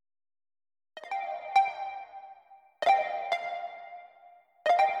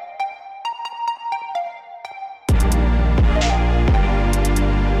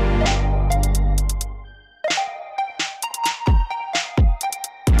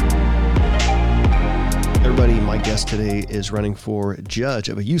guest today is running for judge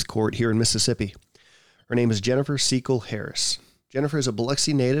of a youth court here in Mississippi. Her name is Jennifer Sekul Harris. Jennifer is a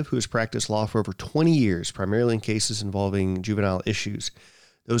Biloxi native who has practiced law for over 20 years, primarily in cases involving juvenile issues.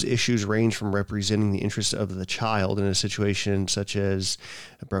 Those issues range from representing the interests of the child in a situation such as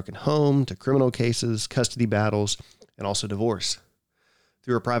a broken home to criminal cases, custody battles, and also divorce.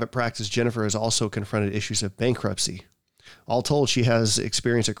 Through her private practice, Jennifer has also confronted issues of bankruptcy. All told, she has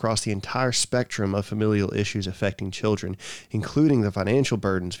experience across the entire spectrum of familial issues affecting children, including the financial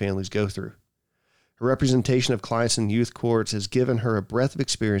burdens families go through. Her representation of clients in youth courts has given her a breadth of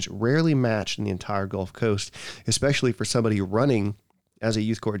experience rarely matched in the entire Gulf Coast, especially for somebody running as a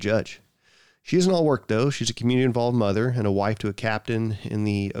youth court judge. She isn't all work, though. She's a community-involved mother and a wife to a captain in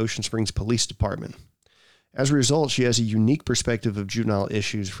the Ocean Springs Police Department. As a result, she has a unique perspective of juvenile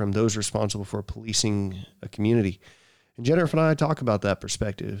issues from those responsible for policing a community. And Jennifer and I talk about that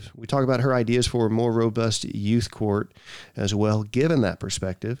perspective. We talk about her ideas for a more robust youth court as well, given that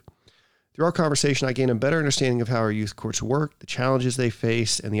perspective. Through our conversation, I gain a better understanding of how our youth courts work, the challenges they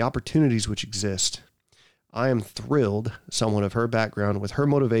face, and the opportunities which exist. I am thrilled someone of her background with her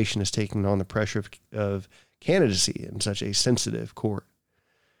motivation is taking on the pressure of candidacy in such a sensitive court.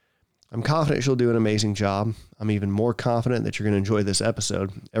 I'm confident she'll do an amazing job. I'm even more confident that you're going to enjoy this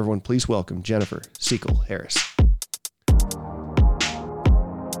episode. Everyone, please welcome Jennifer Sekul Harris.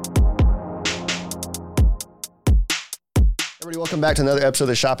 Everybody, welcome back to another episode of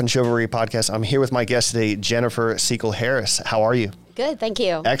the Shop and Chivalry podcast. I'm here with my guest today, Jennifer Sekul Harris. How are you? Good, thank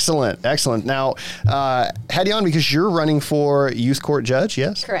you. Excellent, excellent. Now, had you on because you're running for youth court judge,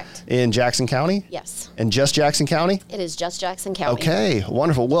 yes? Correct. In Jackson County? Yes. And just Jackson County? It is just Jackson County. Okay,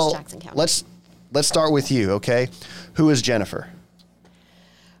 wonderful. Well, let's start with you, okay? Who is Jennifer?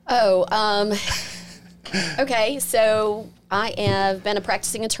 Okay, so I have been a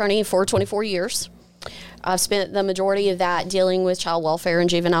practicing attorney for 24 years. I've spent the majority of that dealing with child welfare and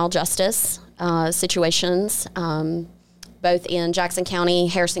juvenile justice situations, both in Jackson County,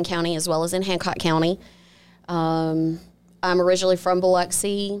 Harrison County, as well as in Hancock County. I'm originally from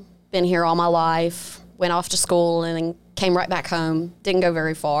Biloxi, been here all my life, went off to school, and then came right back home. Didn't go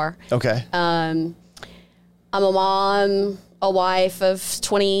very far. Okay. I'm a mom, a wife of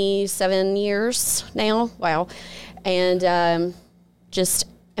 27 years now. Wow. And just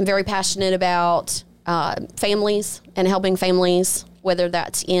am very passionate about families and helping families, whether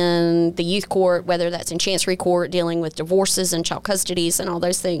that's in the youth court, whether that's in chancery court, dealing with divorces and child custodies and all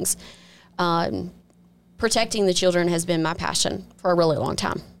those things. Protecting the children has been my passion for a really long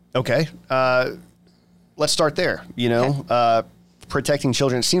time. Okay. Let's start there. Okay. Protecting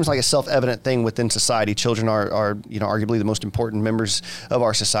children, it seems like a self-evident thing within society. Children are arguably the most important members of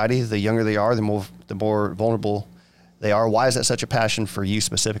our society. The younger they are, the more vulnerable they are. Why is that such a passion for you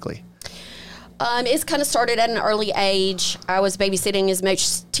specifically? It's kind of started at an early age. I was babysitting as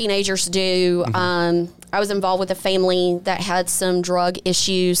most teenagers do. Mm-hmm. I was involved with a family that had some drug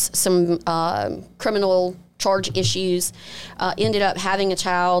issues, some criminal charge issues. Ended up having a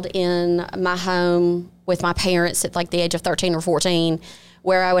child in my home with my parents at like the age of 13 or 14,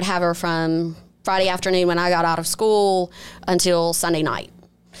 where I would have her from Friday afternoon when I got out of school until Sunday night.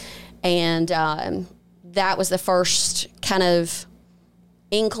 And that was the first kind of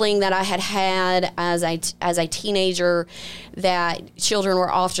inkling that I had as a teenager that children were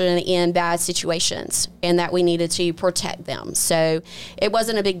often in bad situations and that we needed to protect them. So it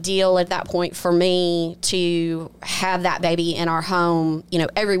wasn't a big deal at that point for me to have that baby in our home,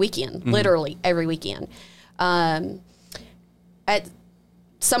 every weekend, literally every weekend. At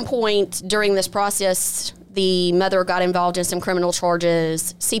some point during this process, the mother got involved in some criminal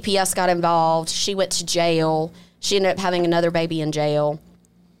charges. CPS got involved. She went to jail. She ended up having another baby in jail.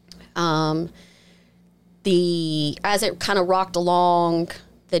 As it kind of rocked along,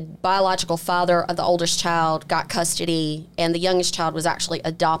 the biological father of the oldest child got custody, and the youngest child was actually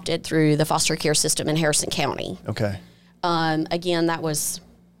adopted through the foster care system in Harrison County. Okay. Again, that was,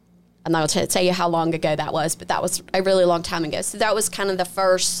 I'm not going to tell you how long ago that was, but that was a really long time ago. So that was kind of the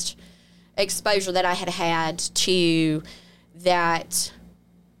first exposure that I had to that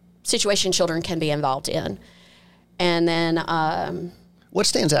situation children can be involved in. And then... what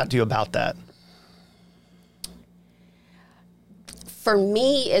stands out to you about that? For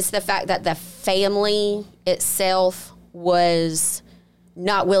me, it's the fact that the family itself was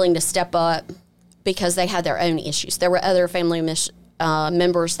not willing to step up because they had their own issues. There were other family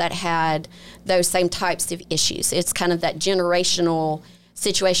members that had those same types of issues. It's kind of that generational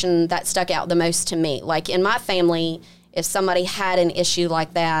situation that stuck out the most to me. Like in my family, if somebody had an issue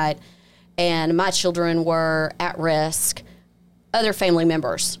like that and my children were at risk, other family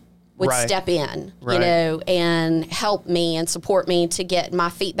members would Right. step in, Right. you know, and help me and support me to get my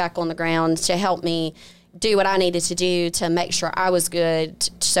feet back on the ground, to help me do what I needed to do to make sure I was good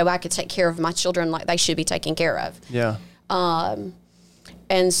so I could take care of my children like they should be taken care of. Yeah.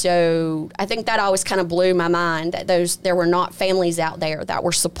 And so I think that always kind of blew my mind that there were not families out there that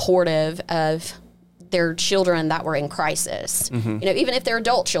were supportive of their children that were in crisis, you know, even if they're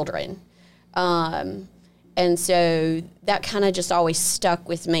adult children. And so that kind of just always stuck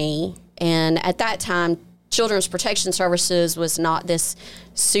with me. And at that time, Children's Protection Services was not this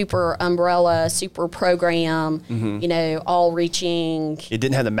super umbrella, super program, you know, all reaching. It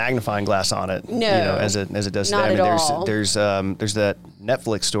didn't have the magnifying glass on it, No, you know, as it does not today. I mean, at all. there's that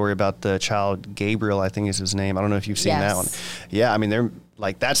Netflix story about the child Gabriel, I think is his name. I don't know if you've seen that one. Yes. Yeah, I mean, they're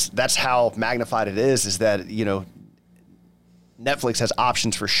like that's how magnified it is that, you know, Netflix has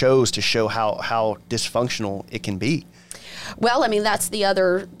options for shows to show how dysfunctional it can be. Well, I mean, that's the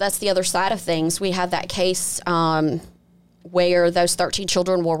other side of things. We had that case where those 13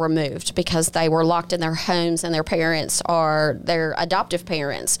 children were removed because they were locked in their homes, and their parents, or their adoptive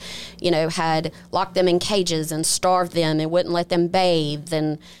parents, you know, had locked them in cages and starved them and wouldn't let them bathe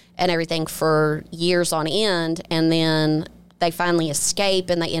and everything for years on end. And then they finally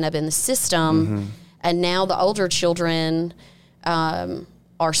escape and they end up in the system. And now the older children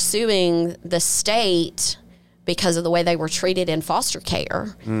are suing the state because of the way they were treated in foster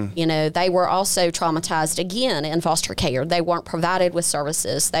care. You know, they were also traumatized again in foster care. They weren't provided with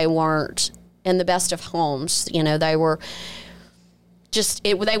services. They weren't in the best of homes. You know, they were just,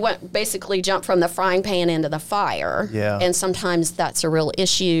 they went basically jumped from the frying pan into the fire. Yeah. And sometimes that's a real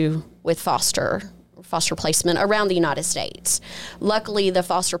issue with foster placement around the United States. Luckily, the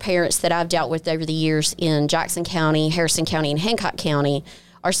foster parents that I've dealt with over the years in Jackson County, Harrison County, and Hancock County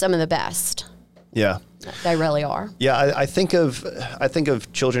are some of the best. Yeah. They really are. Yeah, I think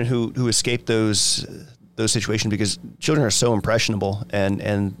of children who escape those situations because children are so impressionable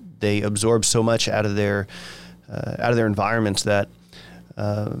and they absorb so much out of their environments that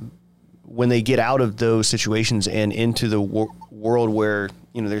when they get out of those situations and into the world where,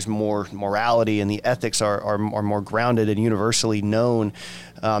 you know, there's more morality and the ethics are more grounded and universally known,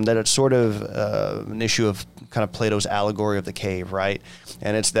 that it's sort of an issue of kind of Plato's allegory of the cave, right?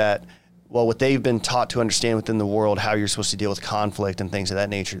 And it's that, well, what they've been taught to understand within the world, how you're supposed to deal with conflict and things of that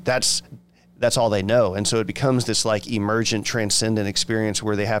nature, that's all they know. And so it becomes this like emergent, transcendent experience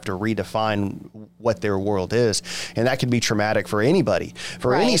where they have to redefine what their world is. And that can be traumatic for ananybody,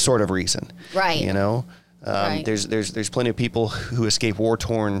 for any sort of reason. Right. You know, there's plenty of people who escape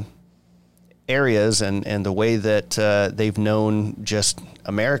war-torn areas and the way that they've known just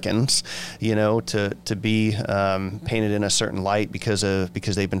Americans, you know, to be painted in a certain light because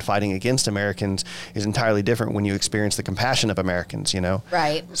they've been fighting against Americans is entirely different when you experience the compassion of Americans, you know.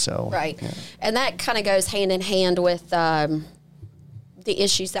 Right. So right. Yeah. And that kind of goes hand in hand with the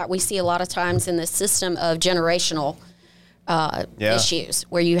issues that we see a lot of times in the system of generational issues,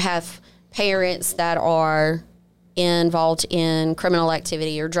 where you have parents that are involved in criminal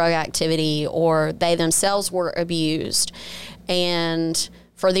activity or drug activity, or they themselves were abused. And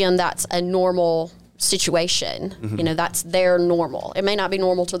for them, that's a normal situation. You know, that's their normal. It may not be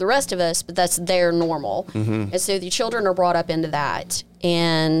normal to the rest of us, but that's their normal. And so the children are brought up into that.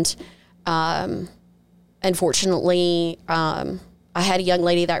 And unfortunately, I had a young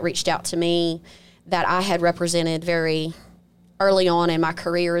lady that reached out to me that I had represented very early on in my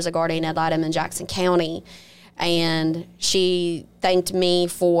career as a guardian ad litem in Jackson County. And she thanked me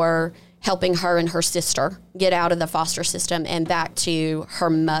for helping her and her sister get out of the foster system and back to her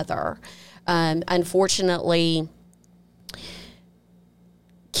mother. Unfortunately,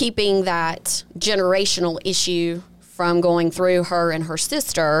 keeping that generational issue from going through her and her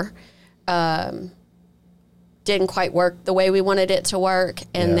sister didn't quite work the way we wanted it to work.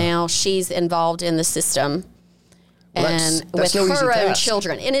 And now she's involved in the system. Well, and that's with no easy her own task.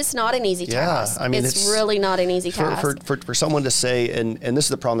 children. And it's not an easy task. I mean, it's really not an easy task. For someone to say, and this is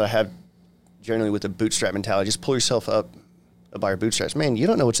the problem that I have generally with the bootstrap mentality, just pull yourself up by your bootstraps. Man, you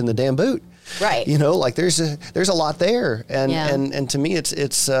don't know what's in the damn boot. Right. You know, like there's a lot there. And to me, it's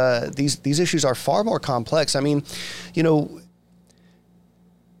these issues are far more complex. I mean, you know,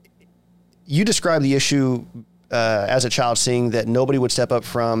 you describe the issue as a child, seeing that nobody would step up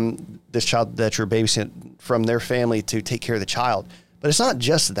from this child that you're babysitting from their family to take care of the child. But it's not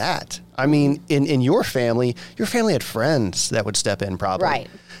just that. I mean, in your family had friends that would step in probably. Right.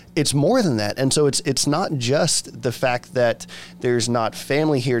 It's more than that. And so it's not just the fact that there's not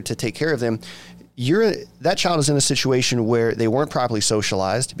family here to take care of them. That child is in a situation where they weren't properly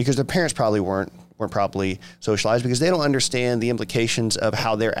socialized because their parents probably weren't weren't properly socialized, because they don't understand the implications of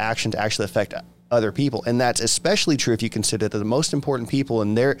how their actions actually affect other people. And that's especially true if you consider that the most important people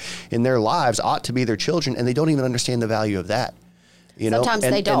in their lives ought to be their children, and they don't even understand the value of that. Sometimes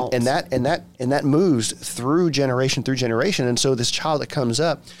they don't. And that moves through generation. And so this child that comes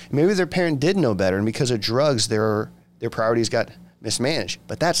up, maybe their parent did know better, and because of drugs, their priorities got mismanaged.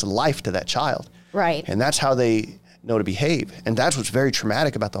 But that's life to that child. Right. And that's how they know to behave. And that's what's very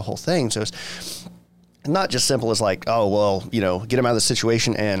traumatic about the whole thing. So it's not just simple as like, oh, well, get them out of the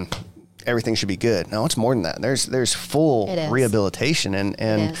situation and everything should be good. No, it's more than that. There's full rehabilitation,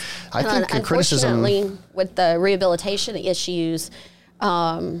 and I think the criticism. Unfortunately, with the rehabilitation issues,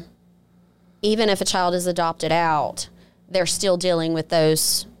 even if a child is adopted out, they're still dealing with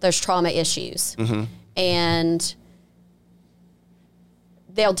those trauma issues, and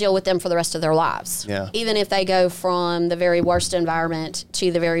they'll deal with them for the rest of their lives. Yeah. Even if they go from the very worst environment to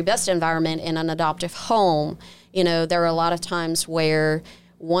the very best environment in an adoptive home, there are a lot of times where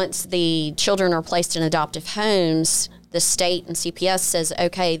once the children are placed in adoptive homes, the state and CPS says,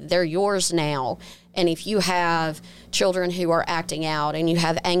 okay, they're yours now. And if you have children who are acting out, and you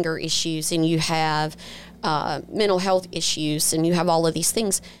have anger issues, and you have mental health issues, and you have all of these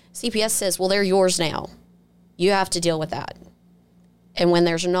things, CPS says, well, they're yours now. You have to deal with that. And when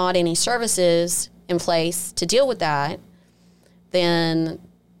there's not any services in place to deal with that, then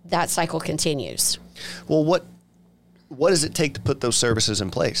that cycle continues. Well, what does it take to put those services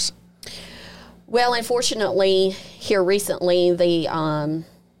in place? Well, unfortunately, here recently, the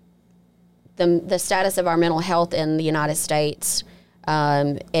status of our mental health in the United States,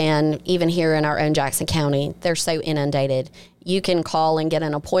 and even here in our own Jackson County, they're so inundated. You can call and get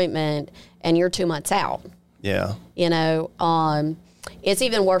an appointment, and you're 2 months out. Yeah. It's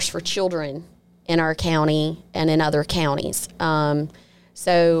even worse for children in our county and in other counties.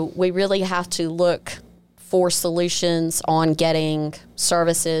 So we really have to look for solutions on getting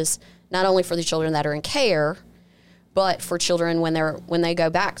services, not only for the children that are in care, but for children when they go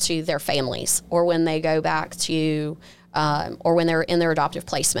back to their families, or when they go back to, or when they're in their adoptive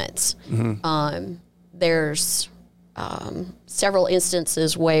placements. There's several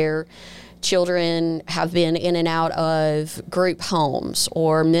instances where children have been in and out of group homes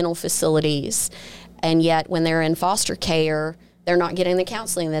or mental facilities, and yet when they're in foster care, they're not getting the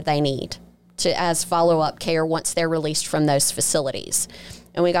counseling that they need as follow-up care once they're released from those facilities.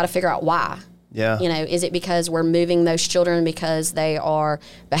 And we got to figure out why. Yeah. Is it because we're moving those children because they are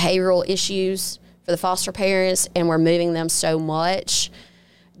behavioral issues for the foster parents, and we're moving them so much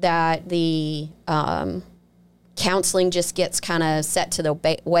that the counseling just gets kind of set to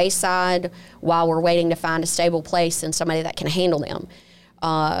the wayside while we're waiting to find a stable place and somebody that can handle them?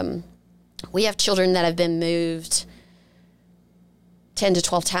 We have children that have been moved 10 to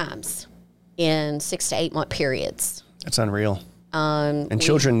 12 times in 6 to 8 month periods. That's unreal. And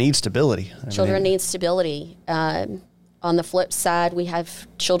children need stability. Children need stability. On the flip side, we have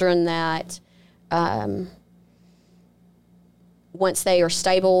children that once they are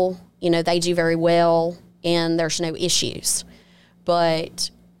stable, they do very well and there's no issues.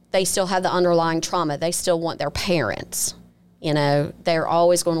 But they still have the underlying trauma. They still want their parents. They're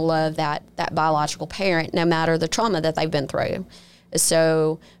always going to love that biological parent, no matter the trauma that they've been through.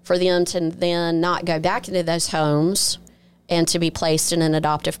 So for them to then not go back into those homes and to be placed in an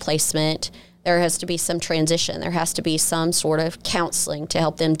adoptive placement, there has to be some transition. There has to be some sort of counseling to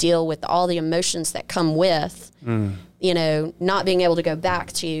help them deal with all the emotions that come with, not being able to go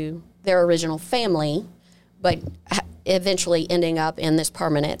back to their original family, but eventually ending up in this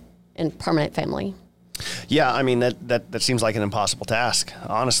permanent family. Yeah, that seems like an impossible task.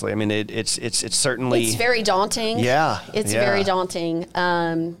 Honestly, it's certainly, it's very daunting. Yeah, it's very daunting,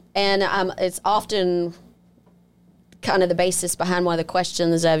 and it's often kind of the basis behind one of the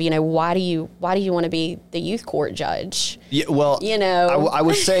questions of why do you want to be the youth court judge? Yeah, well, I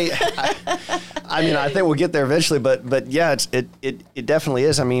would say, I think we'll get there eventually, but yeah, it definitely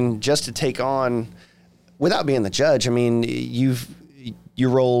is. Just to take on, without being the judge, your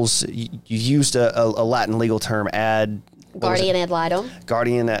roles, you used a Latin legal term, guardian ad litem.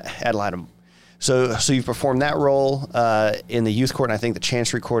 Guardian ad litem. So you've performed that role in the youth court, and I think the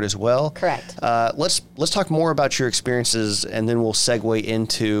chancery court as well. Correct. Let's talk more about your experiences, and then we'll segue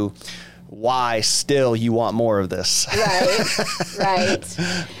into why still you want more of this. Right.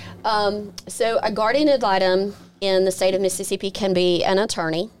 So a guardian ad litem in the state of Mississippi can be an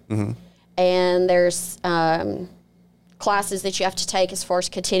attorney, and there's classes that you have to take as far as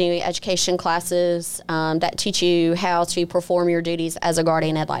continuing education classes that teach you how to perform your duties as a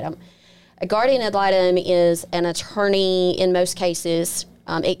guardian ad litem. A guardian ad litem is an attorney in most cases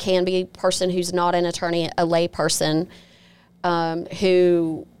It can be a person who's not an attorney, a lay person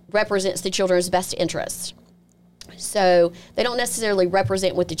who represents the children's best interests. So they don't necessarily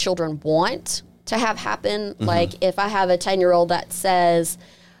represent what the children want to have happen. Mm-hmm. Like if I have a 10-year-old that says,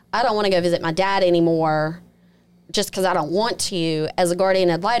 I don't want to go visit my dad anymore just because I don't want to, as a guardian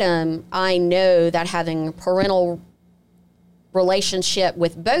ad litem, I know that having a parental relationship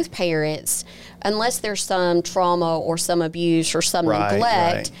with both parents, unless there's some trauma or some abuse or some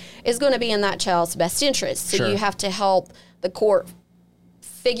neglect, is going to be in that child's best interest. So you have to help the court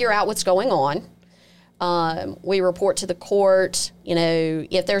figure out what's going on. We report to the court,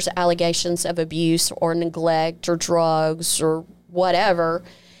 if there's allegations of abuse or neglect or drugs or whatever.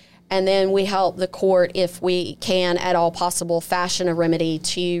 And then we help the court, if we can at all possible, fashion a remedy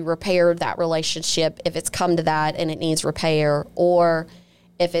to repair that relationship if it's come to that and it needs repair, or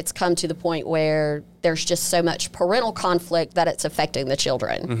if it's come to the point where there's just so much parental conflict that it's affecting the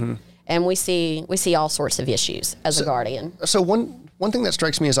children. Mm-hmm. And we see all sorts of issues as a guardian. So one thing that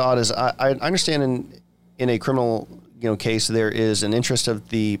strikes me as odd is I understand in a criminal case there is an interest of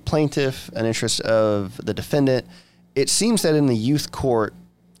the plaintiff, an interest of the defendant. It seems that in the youth court,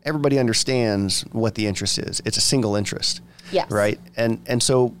 everybody understands what the interest is. It's a single interest. Yes. Right? And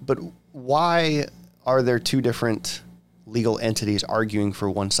so, but why are there two different legal entities arguing for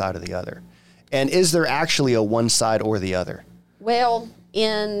one side or the other? And is there actually a one side or the other? Well,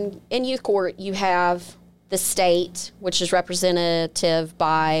 in youth court, you have the state, which is representative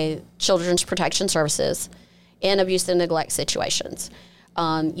by Children's Protection Services in abuse and neglect situations.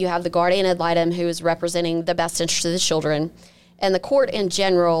 You have the guardian ad litem, who is representing the best interest of the children. And the court in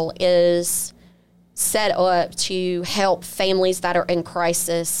general is set up to help families that are in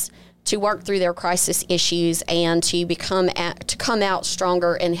crisis to work through their crisis issues and to come out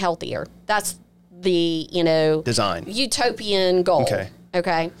stronger and healthier. That's the design utopian goal.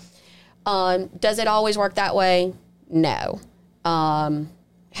 Okay. Does it always work that way? No.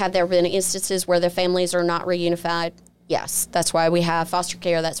 Have there been instances where the families are not reunified? Yes. That's why we have foster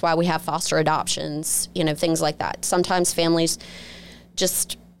care. That's why we have foster adoptions, things like that. Sometimes families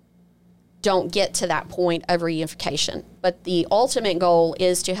just don't get to that point of reunification. But the ultimate goal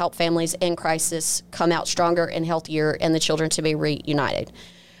is to help families in crisis come out stronger and healthier and the children to be reunited.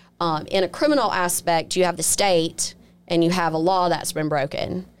 In a criminal aspect, you have the state and you have a law that's been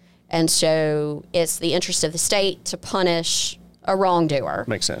broken. And so it's the interest of the state to punish a wrongdoer.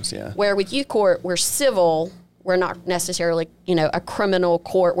 Makes sense, yeah. Where with youth court, we're civil. We're not necessarily, a criminal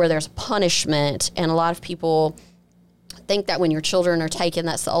court where there's punishment. And a lot of people think that when your children are taken,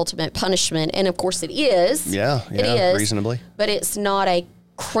 that's the ultimate punishment. And of course it is. Yeah, it is, reasonably. But it's not a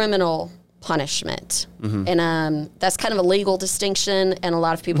criminal punishment. Mm-hmm. And that's kind of a legal distinction. And a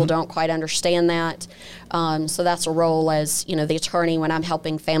lot of people don't quite understand that. So that's a role as, the attorney when I'm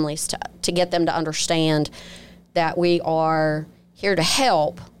helping families to get them to understand that we are here to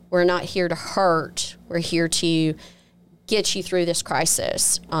help. We're not here to hurt. We're here to get you through this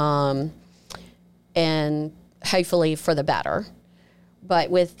crisis, and hopefully for the better. But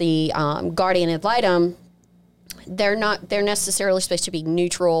with the guardian ad litem, they're necessarily supposed to be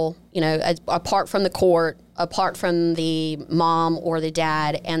neutral, apart from the court, apart from the mom or the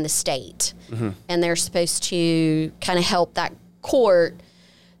dad and the state. Mm-hmm. And they're supposed to kind of help that court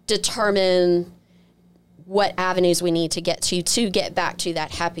determine what avenues we need to get back to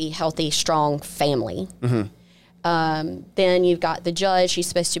that happy, healthy, strong family. Mm-hmm. Then you've got the judge. He's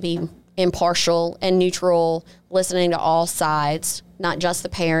supposed to be impartial and neutral, listening to all sides, not just the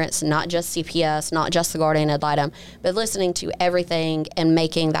parents, not just CPS, not just the guardian ad litem, but listening to everything and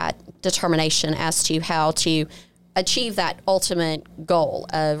making that determination as to how to achieve that ultimate goal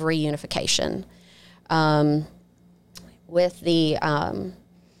of reunification. With the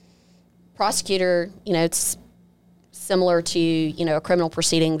prosecutor, it's similar to, a criminal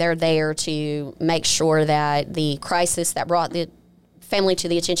proceeding. They're there to make sure that the crisis that brought the family to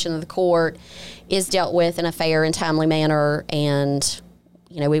the attention of the court is dealt with in a fair and timely manner. And,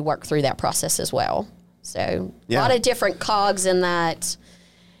 we work through that process as well. So a lot of different cogs in that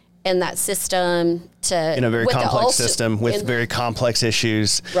system in a very complex system with very complex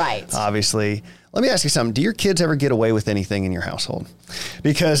issues. Right. Obviously. Let me ask you something. Do your kids ever get away with anything in your household?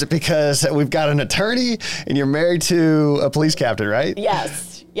 Because we've got an attorney and you're married to a police captain, right? Yes.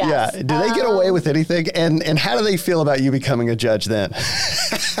 Yeah. Do they get away with anything? And how do they feel about you becoming a judge then?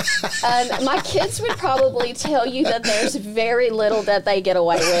 My kids would probably tell you that there's very little that they get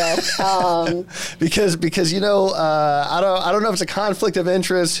away with. Because I don't know if it's a conflict of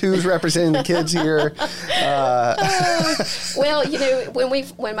interest. Who's representing the kids here? Well,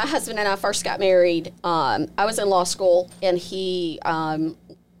 when my husband and I first got married, I was in law school and he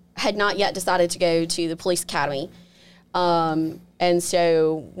had not yet decided to go to the police academy. And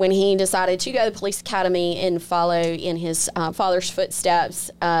so when he decided to go to the police academy and follow in his father's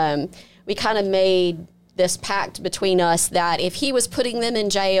footsteps, we kind of made this pact between us that if he was putting them in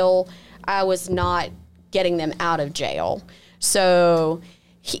jail, I was not getting them out of jail. So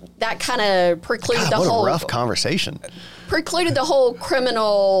that kind of precluded the whole rough conversation. Precluded the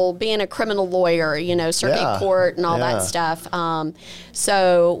whole being a criminal lawyer, circuit court and all that stuff.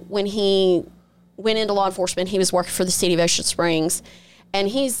 So when he went into law enforcement, he was working for the city of Ocean Springs, and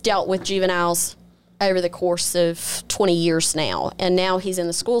he's dealt with juveniles over the course of 20 years now. And now he's in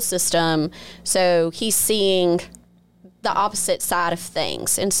the school system, so he's seeing the opposite side of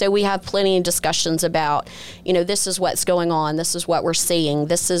things. And so we have plenty of discussions about, this is what's going on. This is what we're seeing.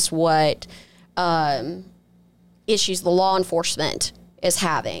 This is what issues the law enforcement is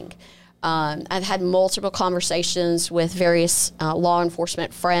having. I've had multiple conversations with various law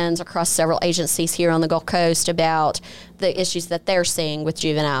enforcement friends across several agencies here on the Gulf Coast about the issues that they're seeing with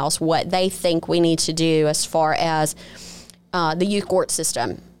juveniles, what they think we need to do as far as the youth court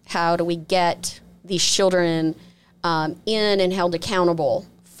system. How do we get these children in and held accountable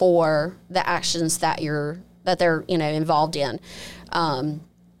for the actions that they're involved in?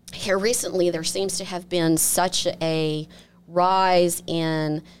 Here recently, there seems to have been such a rise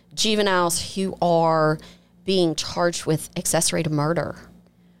in juveniles who are being charged with accessory to murder,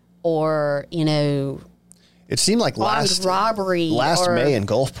 or it seemed like last robbery. Last May in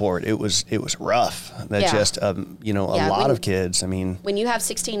Gulfport, it was rough. That just a lot of kids. I mean, when you have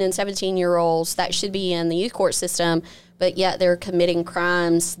 16 and 17-year-olds that should be in the youth court system, but yet they're committing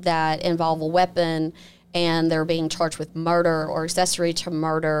crimes that involve a weapon, and they're being charged with murder or accessory to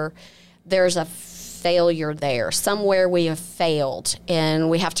murder, there's a failure there. Somewhere we have failed, and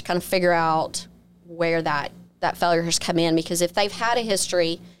we have to kind of figure out where that failure has come in, because if they've had a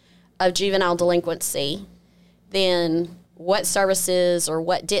history of juvenile delinquency, then what services or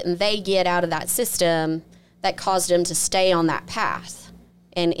what didn't they get out of that system that caused them to stay on that path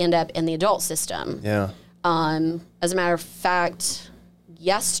and end up in the adult system? Yeah. As a matter of fact,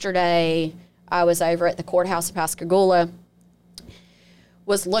 yesterday I was over at the courthouse of Pascagoula,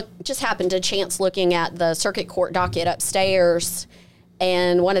 just happened to chance looking at the circuit court docket upstairs,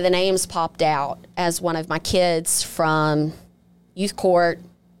 and one of the names popped out as one of my kids from youth court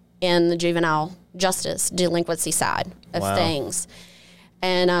and the juvenile justice delinquency side of things.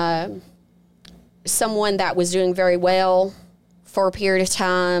 And someone that was doing very well for a period of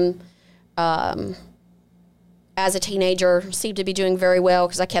time, as a teenager, seemed to be doing very well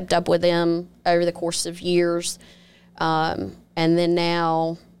because I kept up with them over the course of years. And then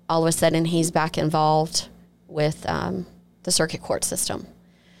now, all of a sudden, he's back involved with the circuit court system.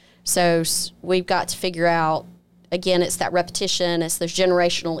 So we've got to figure out, again, it's that repetition, it's those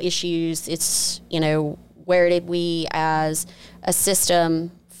generational issues, it's, where did we as a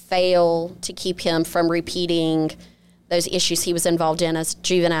system fail to keep him from repeating those issues he was involved in as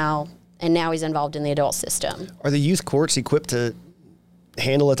juvenile, and now he's involved in the adult system. Are the youth courts equipped to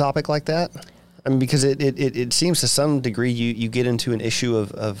handle a topic like that? I mean, because it seems to some degree you get into an issue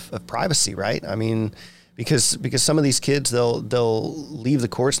of privacy, right? I mean, because some of these kids, they'll leave the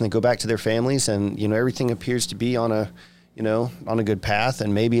courts and they go back to their families, and everything appears to be on a good path,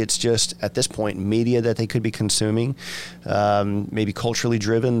 and maybe it's just at this point media that they could be consuming, maybe culturally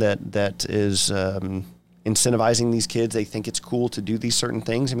driven that is incentivizing these kids. They think it's cool to do these certain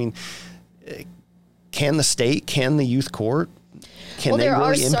things. I mean, can the state, can the youth court, can they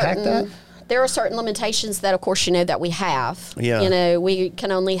really impact that? There are certain limitations that, of course, that we have. Yeah. We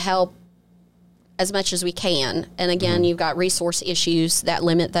can only help as much as we can. And again, you've got resource issues that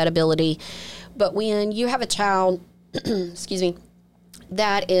limit that ability. But when you have a child, excuse me,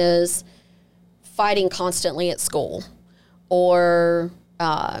 that is fighting constantly at school, or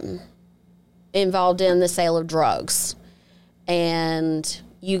involved in the sale of drugs, and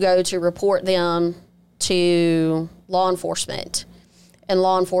you go to report them to law enforcement, and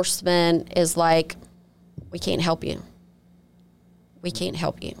law enforcement is like, we can't help you. We can't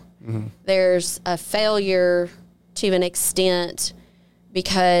help you. Mm-hmm. There's a failure to an extent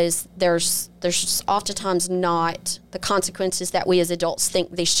because there's oftentimes not the consequences that we as adults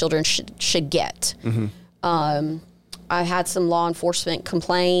think these children should get. Mm-hmm. I've had some law enforcement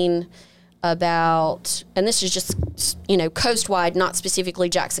complain about, and this is just, coast-wide, not specifically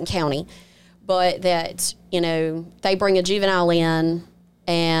Jackson County, but that, they bring a juvenile in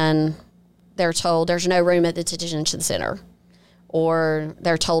and they're told there's no room at the detention center, or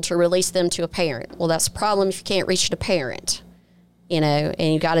they're told to release them to a parent. Well, that's a problem if you can't reach the parent, and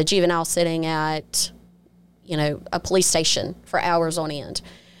you got a juvenile sitting at, a police station for hours on end.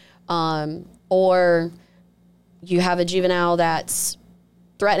 Or you have a juvenile that's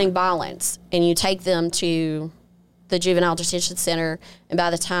threatening violence and you take them to the juvenile detention center, and by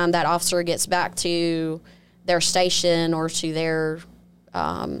the time that officer gets back to their station or to their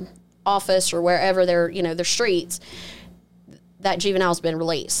office or wherever their streets, that juvenile's been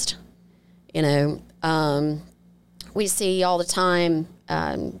released. We see all the time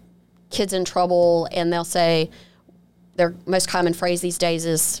kids in trouble, and they'll say, their most common phrase these days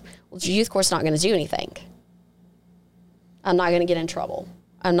is, well, the youth court's not going to do anything. I'm not going to get in trouble.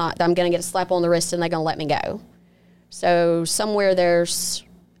 I'm going to get a slap on the wrist and they're going to let me go. So somewhere there's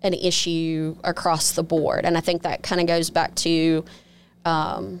an issue across the board. And I think that kind of goes back to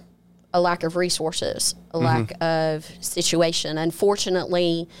a lack of resources, a lack of situation.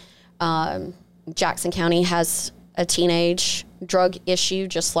 Unfortunately, Jackson County has a teenage drug issue,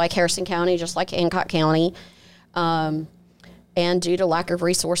 just like Harrison County, just like Hancock County. And due to lack of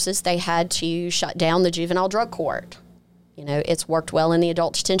resources, they had to shut down the juvenile drug court. It's worked well in the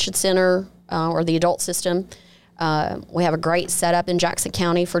adult detention center or the adult system. We have a great setup in Jackson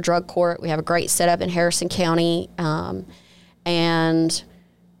County for drug court. We have a great setup in Harrison County. And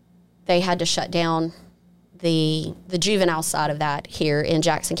they had to shut down the juvenile side of that here in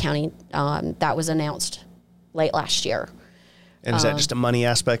Jackson County. That was announced late last year. And is that just a money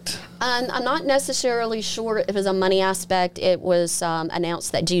aspect? I'm not necessarily sure if it was a money aspect. It was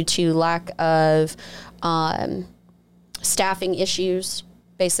announced that due to lack of staffing issues,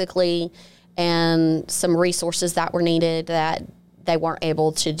 basically, and some resources that were needed, that they weren't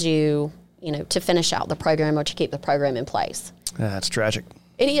able to do, to finish out the program or to keep the program in place. That's tragic.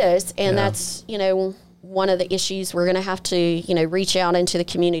 It is, and that's, one of the issues we're going to have to, reach out into the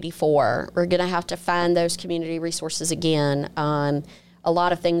community for. We're going to have to find those community resources again. A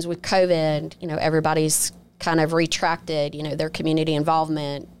lot of things with COVID, everybody's kind of retracted, their community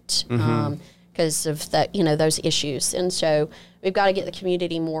involvement because of that, those issues. And so we've got to get the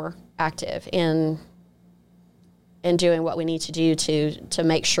community more active in doing what we need to do to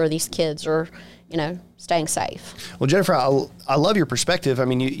make sure these kids are, staying safe. Well, Jennifer, I love your perspective. I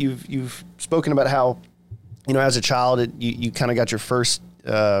mean, you've spoken about how, as a child, you kind of got your first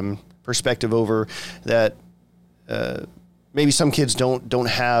perspective over that. Maybe some kids don't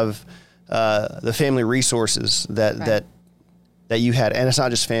have the family resources that you had, and it's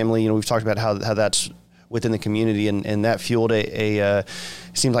not just family. We've talked about how that's within the community, and that fueled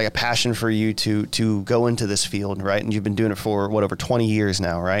seemed like a passion for you to go into this field, right? And you've been doing it for over 20 years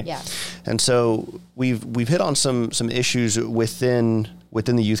now, right? Yeah. And so we've hit on some issues within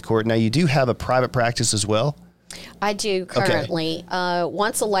the youth court. Now, you do have a private practice as well? I do currently. Okay.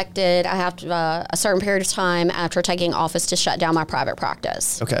 Once elected, I have to, a certain period of time after taking office to shut down my private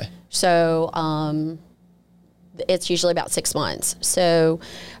practice. Okay. So it's usually about 6 months. So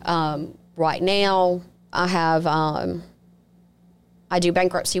right now I have, I do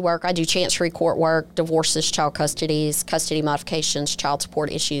bankruptcy work, I do chancery court work, divorces, child custodies, custody modifications, child support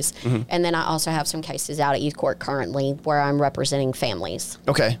issues. And then I also have some cases out at youth court currently where I'm representing families.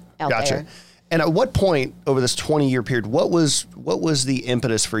 Okay. Gotcha. There. And at what point over this 20-year period, what was the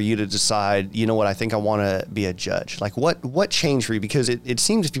impetus for you to decide, I think I want to be a judge? Like what changed for you? Because it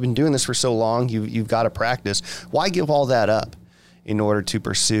seems if you've been doing this for so long, you've got to practice. Why give all that up in order to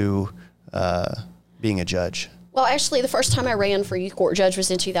pursue being a judge? Well, actually, the first time I ran for youth court judge was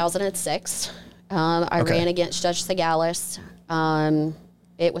in 2006. I ran against Judge Segalis.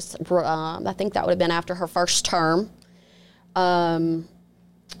 It was, I think that would have been after her first term.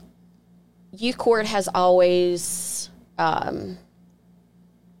 Youth court has always, I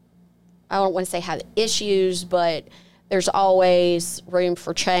don't want to say had issues, but there's always room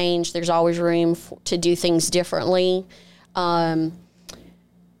for change. There's always room to do things differently.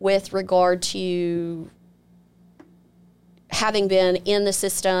 With regard to having been in the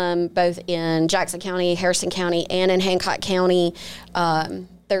system, both in Jackson County, Harrison County, and in Hancock County,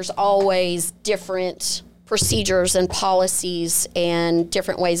 there's always different procedures and policies and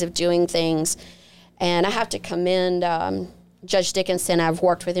different ways of doing things. And I have to commend Judge Dickinson. I've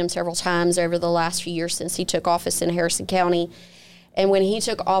worked with him several times over the last few years since he took office in Harrison County. And when he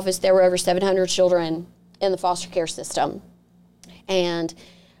took office, there were over 700 children in the foster care system. And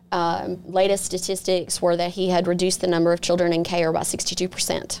latest statistics were that he had reduced the number of children in care by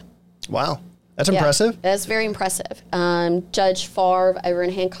 62%. Wow. That's impressive. That's very impressive. Judge Favre over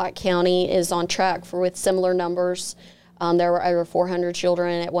in Hancock County is on track with similar numbers. There were over 400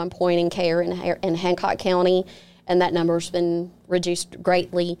 children at one point in care in Hancock County, and that number's been reduced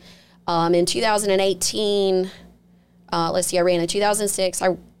greatly. In 2018, I ran in 2006.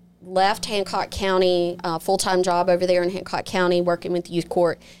 I left Hancock County, full-time job over there in Hancock County, working with the youth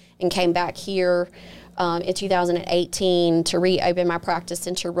court. and came back here in 2018 to reopen my practice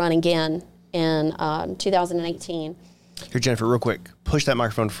and to run again in 2018. Here, Jennifer, real quick, push that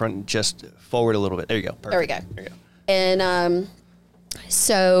microphone front and just forward a little bit. There you go. Perfect. There we go. There you go. And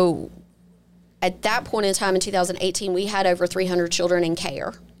so at that point in time in 2018, we had over 300 children in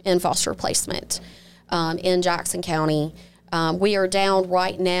care in foster placement in Jackson County. We are down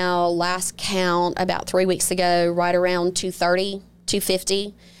right now, last count about 3 weeks ago, right around 230,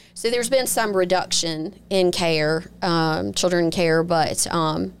 250. So there's been some reduction in care, children in care, but,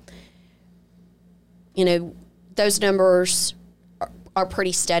 those numbers are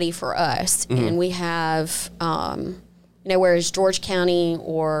pretty steady for us. Mm-hmm. And we have, whereas George County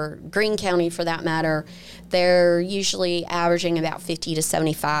or Greene County, for that matter, they're usually averaging about 50 to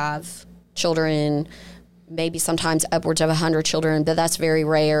 75 children, maybe sometimes upwards of 100 children, but that's very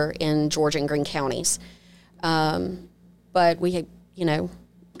rare in George and Greene counties. But we,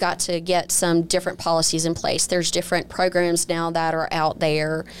 got to get some different policies in place. There's different programs now that are out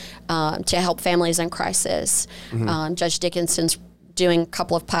there to help families in crisis. Mm-hmm. Judge Dickinson's doing a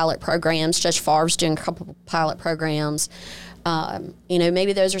couple of pilot programs. Judge Favre's doing a couple of pilot programs.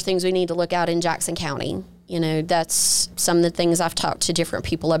 Maybe those are things we need to look at in Jackson County. That's some of the things I've talked to different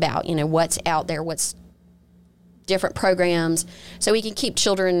people about, what's out there, what's different programs, so we can keep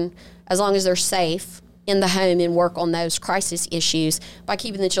children, as long as they're safe, in the home and work on those crisis issues by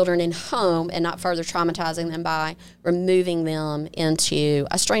keeping the children in home and not further traumatizing them by removing them into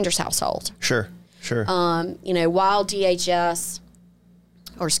a stranger's household. Sure. While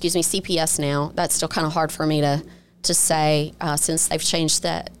CPS now, that's still kind of hard for me to say since they've changed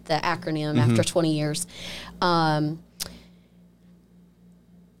the acronym mm-hmm. after 20 years.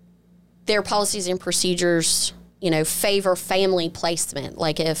 Their policies and procedures, favor family placement.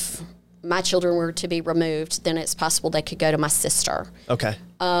 Like if my children were to be removed, then it's possible they could go to my sister. Okay.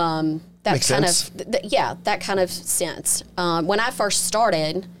 That Makes kind sense. of, that kind of sense. When I first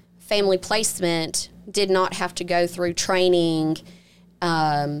started, family placement did not have to go through training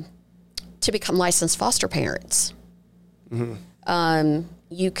to become licensed foster parents. Mm-hmm.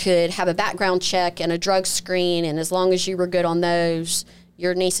 You could have a background check and a drug screen, and as long as you were good on those,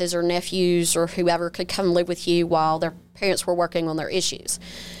 your nieces or nephews or whoever could come live with you while their parents were working on their issues.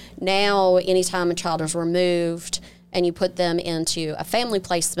 Now, anytime a child is removed and you put them into a family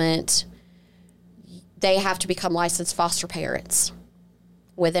placement, they have to become licensed foster parents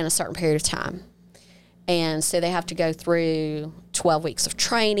within a certain period of time. And so they have to go through 12 weeks of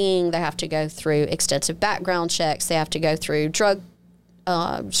training. They have to go through extensive background checks. They have to go through drug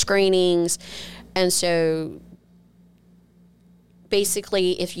screenings. And so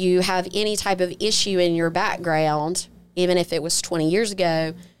basically, if you have any type of issue in your background, even if it was 20 years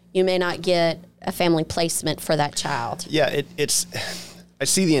ago, you may not get a family placement for that child. Yeah, I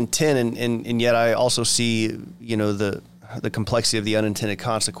see the intent, and yet I also see, the complexity of the unintended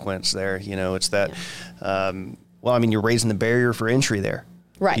consequence there. It's that, you're raising the barrier for entry there.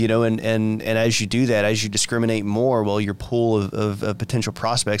 Right. And as you do that, as you discriminate more, well, your pool of potential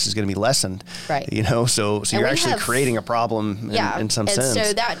prospects is going to be lessened. Right. So you're actually creating a problem in some sense. And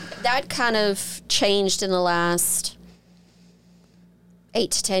so that kind of changed in the last 8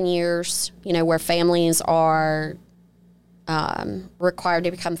 to 10 years, where families are required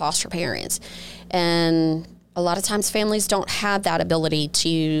to become foster parents. And a lot of times families don't have that ability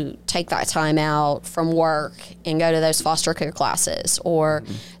to take that time out from work and go to those foster care classes or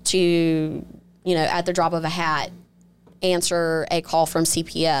mm-hmm. to, at the drop of a hat, answer a call from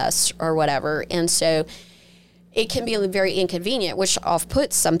CPS or whatever. And so it can be very inconvenient, which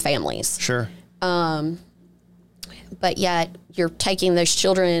off-puts some families. Sure. But yet you're taking those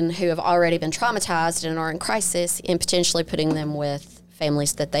children who have already been traumatized and are in crisis and potentially putting them with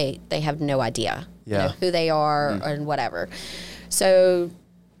families that they have no idea who they are and whatever. So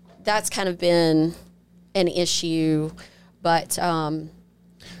that's kind of been an issue. But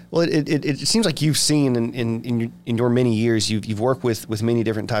well, it seems like you've seen in your many years, you've worked with many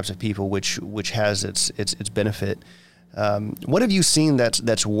different types of people, which has its benefit. What have you seen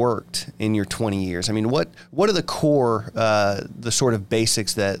that's worked in your 20 years? I mean, what are the core, the sort of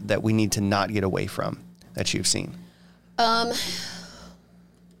basics that we need to not get away from that you've seen?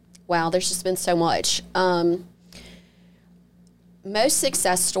 Wow, there's just been so much. Most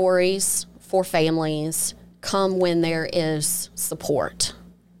success stories for families come when there is support,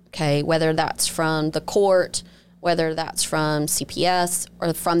 okay? Whether that's from the court, whether that's from CPS,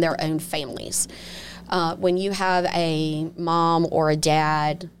 or from their own families. When you have a mom or a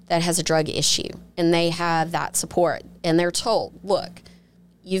dad that has a drug issue and they have that support and they're told, look,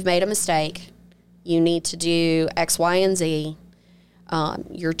 you've made a mistake. You need to do X, Y, and Z.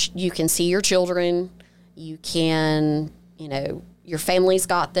 You can see your children. You can, your family's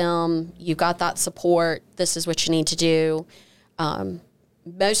got them. You've got that support. This is what you need to do.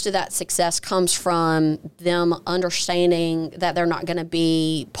 Most of that success comes from them understanding that they're not going to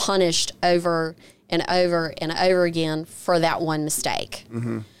be punished over and over and over again for that one mistake.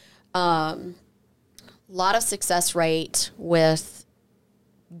 A lot of success rate with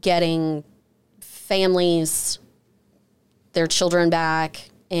getting families their children back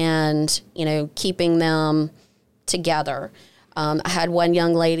and, keeping them together. I had one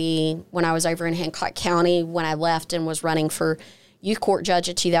young lady when I was over in Hancock County when I left and was running for youth court judge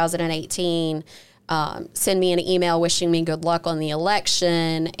in 2018, send me an email wishing me good luck on the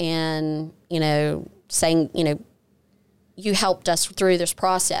election and, saying, you helped us through this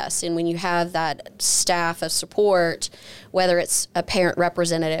process. And when you have that staff of support, whether it's a parent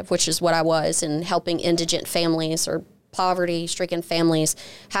representative, which is what I was, and helping indigent families or poverty-stricken families,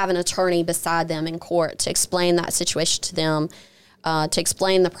 have an attorney beside them in court to explain that situation to them, to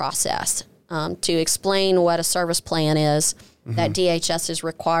explain the process, to explain what a service plan is that DHS is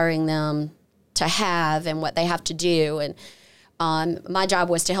requiring them to have and what they have to do. And my job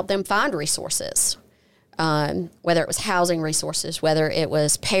was to help them find resources, whether it was housing resources, whether it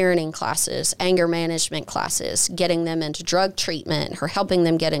was parenting classes, anger management classes, getting them into drug treatment or helping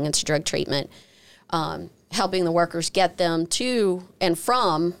them getting into drug treatment, helping the workers get them to and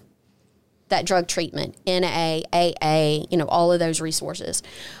from that drug treatment, NA, AA, all of those resources.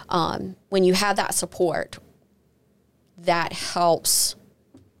 When you have that support, that helps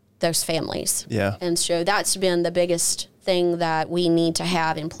those families. Yeah. And so that's been the biggest thing that we need to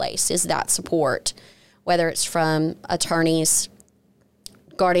have in place is that support, whether it's from attorneys,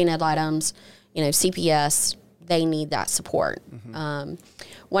 guardian ad litems, CPS, they need that support.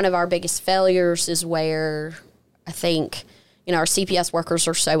 One of our biggest failures is where I think, our CPS workers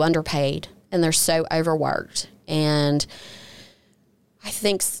are so underpaid and they're so overworked. And I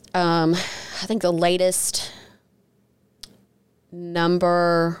think the latest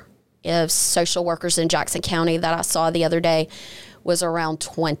number of social workers in Jackson County that I saw the other day was around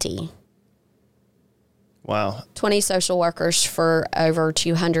 20. Wow. 20 social workers for over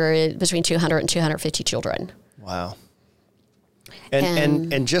between 200 and 250 children. Wow.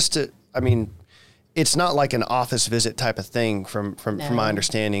 And just to, it's not like an office visit type of thing from my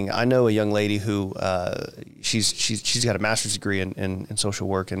understanding. I know a young lady who she's got a master's degree in social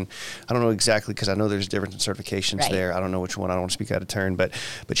work, and I don't know exactly because I know there's different certifications there. I don't know which one. I don't want to speak out of turn, but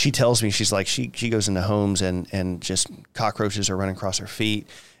she tells me she's like she goes into homes and just cockroaches are running across her feet,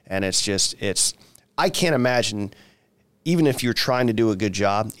 and it's I can't imagine. Even if you're trying to do a good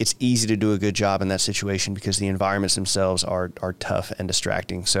job, it's easy to do a good job in that situation because the environments themselves are tough and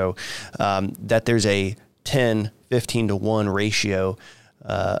distracting. So that there's a 10, 15 to 1 ratio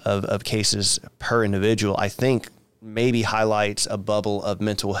of cases per individual, I think maybe highlights a bubble of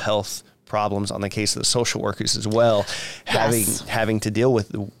mental health problems on the case of the social workers as well, having to deal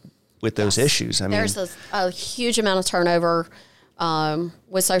with those issues. There's a huge amount of turnover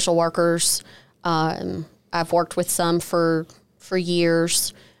with social workers. I've worked with some for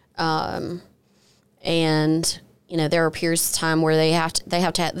years, and there are periods of time where they have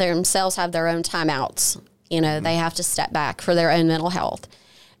to themselves have their own timeouts. They have to step back for their own mental health,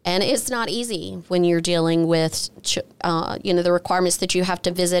 and it's not easy when you're dealing with the requirements that you have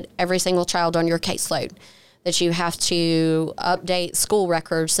to visit every single child on your caseload, that you have to update school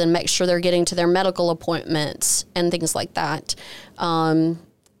records and make sure they're getting to their medical appointments and things like that.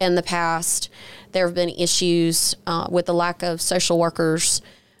 In the past, there have been issues with the lack of social workers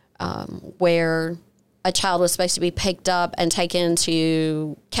where a child was supposed to be picked up and taken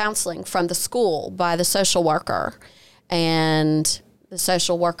to counseling from the school by the social worker. And the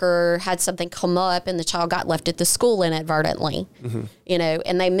social worker had something come up and the child got left at the school inadvertently,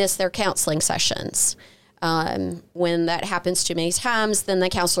 and they missed their counseling sessions. When that happens too many times, then the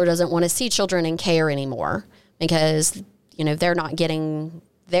counselor doesn't want to see children in care anymore because, they're not getting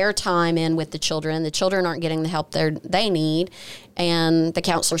their time in with the children. The children aren't getting the help they need, and the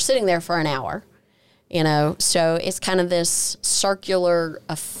counselor's sitting there for an hour. So it's kind of this circular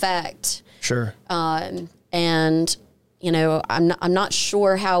effect. Sure. I'm not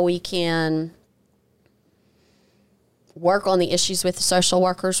sure how we can work on the issues with the social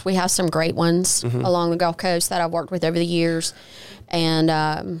workers. We have some great ones along the Gulf Coast that I've worked with over the years, and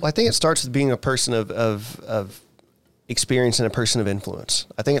well, I think it starts with being a person of experience and a person of influence.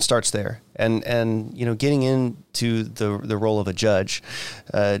 I think it starts there, and getting into the role of a judge,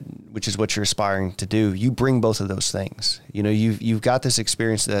 which is what you're aspiring to do. You bring both of those things. You've got this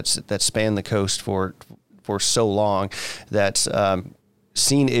experience that spanned the coast for so long that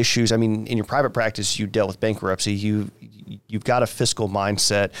seen issues. I mean, in your private practice, you dealt with bankruptcy. You've got a fiscal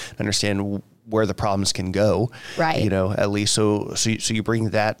mindset, understand where the problems can go, right? At least so you bring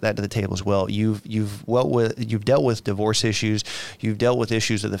that to the table as well. You've dealt with divorce issues. You've dealt with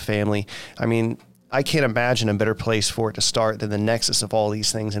issues of the family. I mean, I can't imagine a better place for it to start than the nexus of all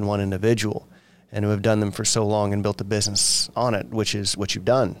these things in one individual, and who have done them for so long and built a business on it, which is what you've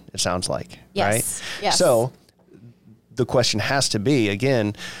done, it sounds like, yes. right? Yes. So the question has to be,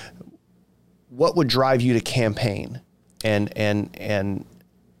 again, what would drive you to campaign and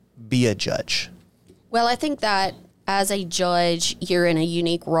be a judge? Well, I think that as a judge, you're in a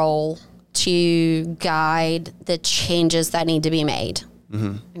unique role to guide the changes that need to be made.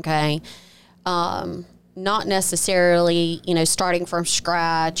 Mm-hmm. Okay. Not necessarily, starting from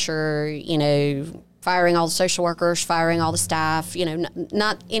scratch or, firing all the social workers, firing all the staff,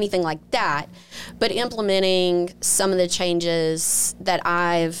 not anything like that, but implementing some of the changes that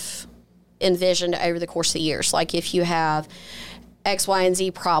I've envisioned over the course of the years. Like if you have X, Y, and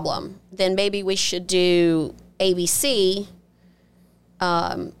Z problem, then maybe we should do ABC,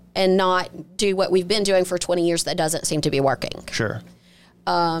 and not do what we've been doing for 20 years that doesn't seem to be working. Sure.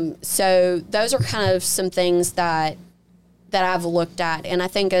 So those are kind of some things that I've looked at. And I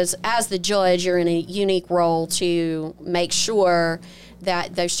think as the judge, you're in a unique role to make sure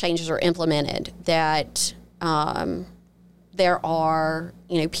that those changes are implemented, that there are,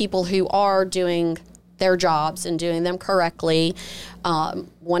 people who are doing their jobs and doing them correctly.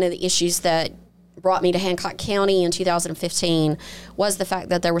 One of the issues that brought me to Hancock County in 2015 was the fact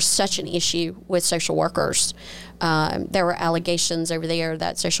that there was such an issue with social workers. There were allegations over there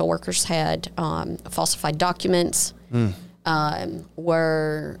that social workers had falsified documents,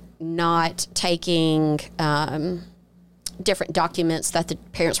 were not taking different documents that the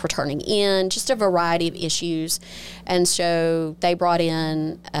parents were turning in, just a variety of issues. And so they brought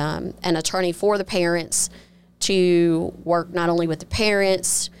in an attorney for the parents to work not only with the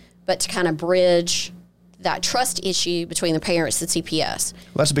parents, but to kind of bridge that trust issue between the parents and CPS.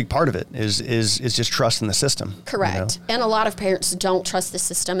 Well, that's a big part of it, is just trust in the system. Correct. And a lot of parents don't trust the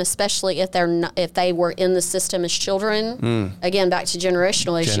system, especially if they were in the system as children. Again, back to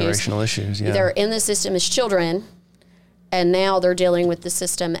generational issues. Generational issues, yeah. They're in the system as children, and now they're dealing with the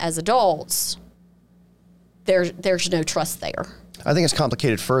system as adults. There's no trust there. I think it's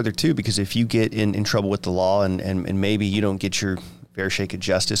complicated further, too, because if you get in trouble with the law and maybe you don't get your fair shake of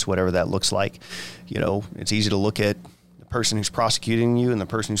justice, whatever that looks like, it's easy to look at the person who's prosecuting you and the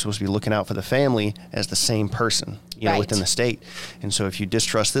person who's supposed to be looking out for the family as the same person, right, within the state. And so if you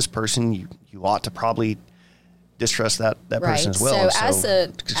distrust this person, you ought to probably distrust that right, person as well.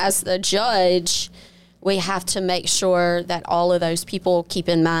 So as the judge, we have to make sure that all of those people keep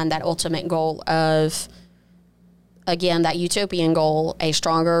in mind that ultimate goal of, again, that utopian goal, a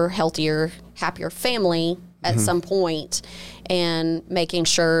stronger, healthier, happier family at some point, and making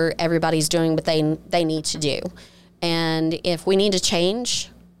sure everybody's doing what they need to do. And if we need to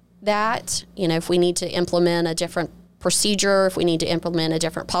change that, if we need to implement a different procedure, if we need to implement a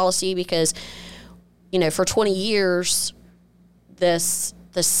different policy, because, for 20 years, the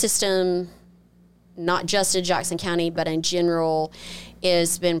system, not just in Jackson County, but in general,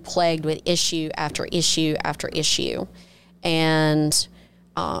 has been plagued with issue after issue after issue. And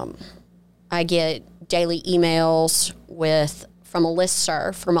I get daily emails from a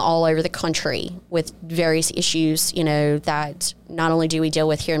listserv from all over the country with various issues, that not only do we deal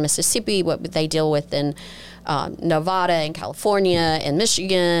with here in Mississippi, but they deal with in Nevada and California and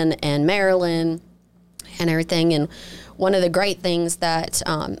Michigan and Maryland and everything. And one of the great things that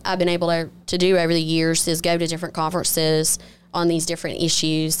I've been able to do over the years is go to different conferences on these different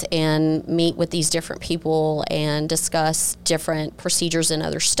issues and meet with these different people and discuss different procedures in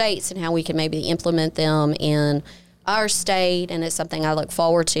other states and how we can maybe implement them in our state. And it's something I look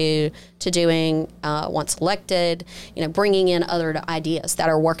forward to doing once elected, bringing in other ideas that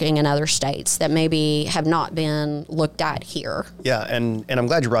are working in other states that maybe have not been looked at here. Yeah, and I'm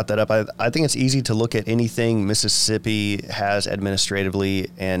glad you brought that up. I think it's easy to look at anything Mississippi has administratively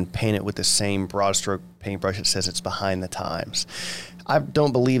and paint it with the same broad stroke paintbrush that says it's behind the times. I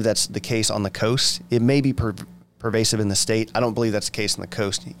don't believe that's the case on the coast. It may be pervasive in the state. I don't believe that's the case on the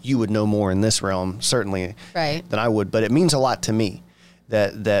coast. You would know more in this realm, certainly, right, than I would. But it means a lot to me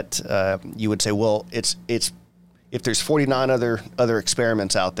that you would say, well, it's if there's 49 other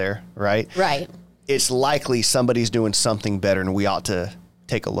experiments out there, right? Right. It's likely somebody's doing something better, and we ought to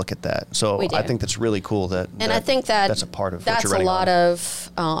take a look at that. So I think that's really cool I think that's a part of what you're running on.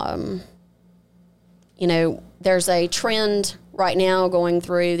 That's a lot of, there's a trend right now going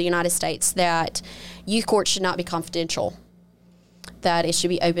through the United States that youth court should not be confidential. that it should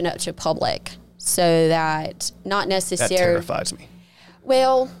be opened up to public so that not necessarily... That terrifies me.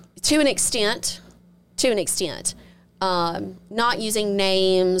 Well, to an extent. Not using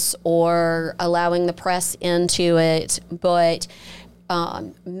names or allowing the press into it, but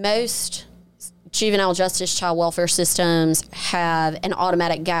most juvenile justice child welfare systems have an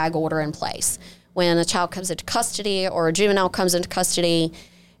automatic gag order in place. When a child comes into custody or a juvenile comes into custody,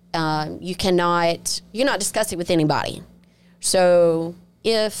 you cannot discuss it with anybody. So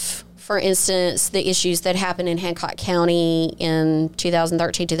if, for instance, the issues that happened in Hancock County in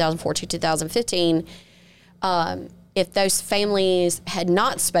 2013, 2014, 2015, if those families had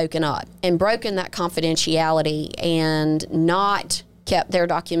not spoken up and broken that confidentiality and not kept their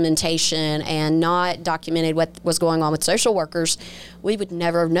documentation and not documented what was going on with social workers, we would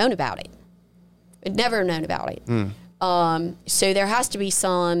never have known about it. We'd never have known about it. So there has to be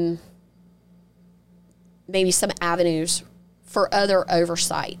maybe some avenues for other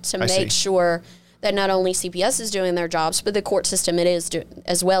oversight to make sure that not only CPS is doing their jobs, but the court system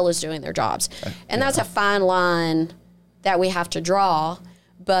as well as doing their jobs. And that's a fine line that we have to draw,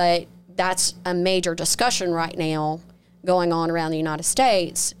 but that's a major discussion right now going on around the United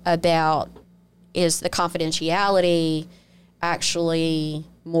States about, is the confidentiality actually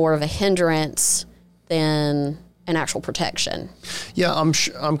more of a hindrance than an actual protection? Yeah, I'm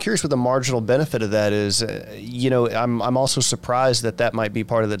curious what the marginal benefit of that is. I'm also surprised that might be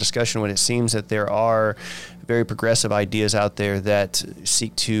part of the discussion when it seems that there are very progressive ideas out there that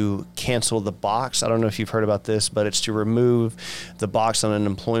seek to cancel the box. I don't know if you've heard about this, but it's to remove the box on an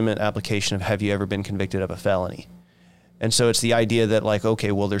employment application of have you ever been convicted of a felony. And so it's the idea that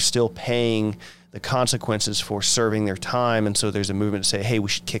they're still paying the consequences for serving their time. And so there's a movement to say, hey, we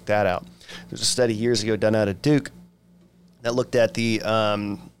should kick that out. There's a study years ago done out of Duke that looked at the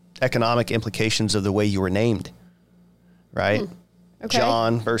economic implications of the way you were named, right? Okay.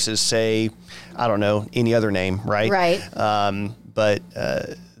 John versus, say, I don't know, any other name, right? Right. But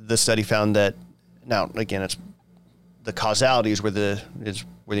the study found that, now, again, it's the causality is where the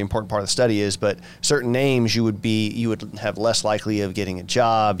important part of the study is, but certain names you would have less likely of getting a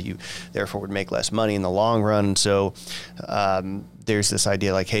job. You therefore would make less money in the long run. And so there's this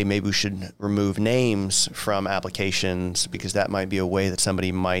idea hey, maybe we should remove names from applications because that might be a way that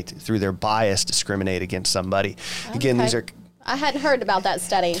somebody might, through their bias, discriminate against somebody. Okay. Again, these are... I hadn't heard about that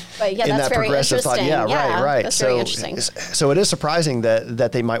study, but that's very interesting. Thought, right. That's very interesting. So it is surprising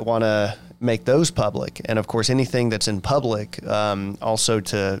that they might want to make those public. And of course, anything that's in public, also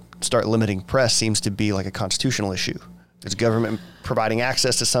to start limiting press seems to be like a constitutional issue. There's government providing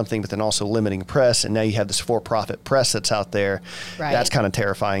access to something, but then also limiting press. And now you have this for-profit press that's out there. Right. That's kind of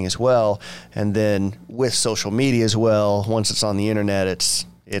terrifying as well. And then with social media as well, once it's on the internet, it's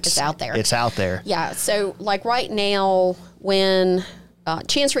out there. It's out there. Yeah. So right now, when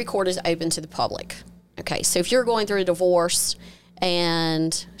Chancery Court is open to the public. Okay. So if you're going through a divorce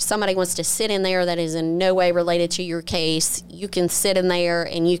and somebody wants to sit in there that is in no way related to your case, you can sit in there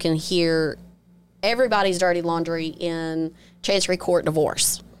and you can hear everybody's dirty laundry in Chancery Court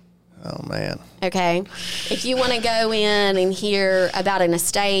divorce. Oh, man. Okay. If you want to go in and hear about an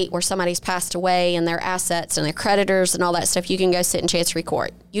estate where somebody's passed away and their assets and their creditors and all that stuff, you can go sit in Chancery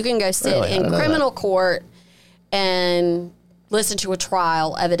Court. You can go sit in criminal court and listen to a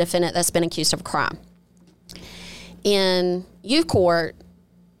trial of a defendant that's been accused of a crime. In youth court,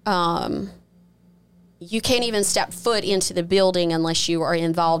 you can't even step foot into the building unless you are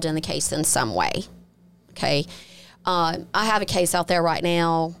involved in the case in some way. Okay. I have a case out there right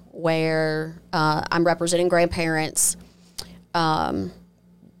now where I'm representing grandparents. The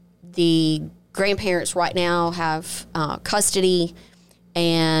grandparents right now have custody,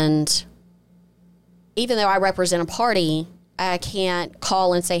 and even though I represent a party, I can't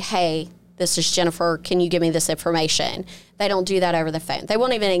call and say, hey, this is Jennifer, can you give me this information? They don't do that over the phone. They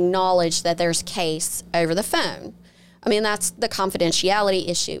won't even acknowledge that there's a case over the phone. I mean, that's the confidentiality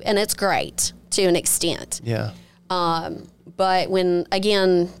issue, and it's great to an extent. Yeah. But when,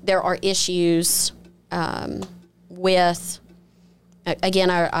 again, there are issues with, again,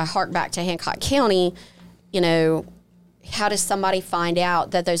 I hark back to Hancock County, how does somebody find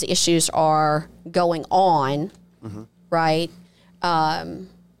out that those issues are going on, right?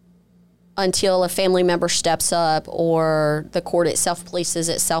 Until a family member steps up or the court itself polices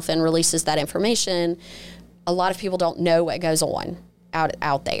itself and releases that information. A lot of people don't know what goes on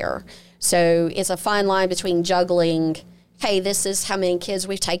out there. So it's a fine line between juggling, hey, this is how many kids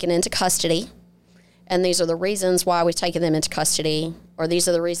we've taken into custody, and these are the reasons why we've taken them into custody, or these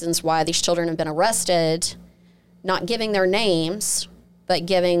are the reasons why these children have been arrested, not giving their names, but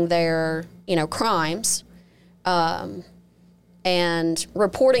giving their, crimes. and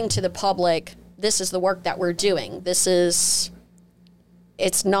reporting to the public, this is the work that we're doing. It's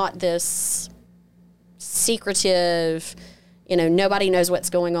not this secretive, nobody knows what's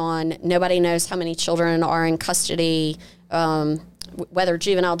going on. Nobody knows how many children are in custody, whether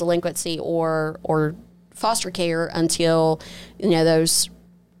juvenile delinquency or foster care, until, those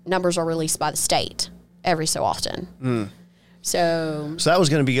numbers are released by the state every so often. So that was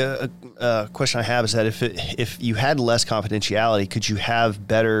going to be a question I have, is that if you had less confidentiality, could you have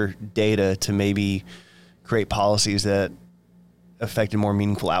better data to maybe create policies that affected more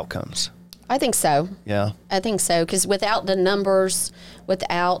meaningful outcomes? I think so. Yeah. I think so, because without the numbers,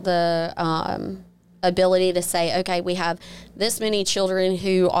 without the ability to say, okay, we have this many children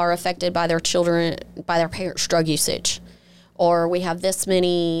who are affected by their parents' drug usage, or we have this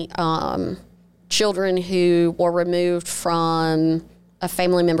many children who were removed from a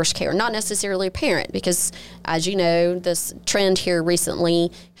family member's care, not necessarily a parent, because as you know, this trend here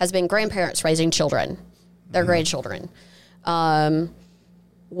recently has been grandparents raising children, their grandchildren.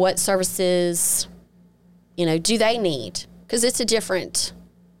 What services, do they need? Because it's a different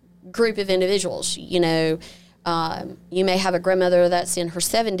group of individuals. You may have a grandmother that's in her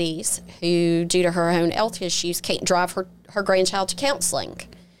 70s who, due to her own health issues, can't drive her grandchild to counseling.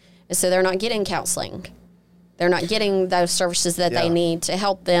 And so they're not getting counseling. They're not getting those services that they need to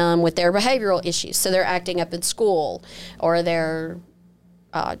help them with their behavioral issues. So they're acting up in school, or they're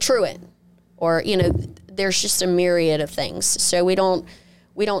truant, or, there's just a myriad of things. So we don't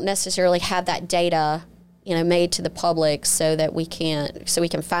necessarily have that data, made to the public so we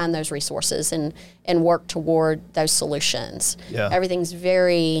can find those resources and work toward those solutions. Yeah. Everything's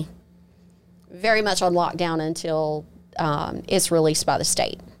very, very much on lockdown until it's released by the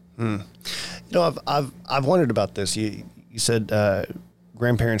state. I've wondered about this. You said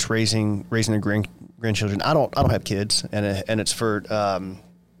grandparents raising their grandchildren. I don't have kids, and it's for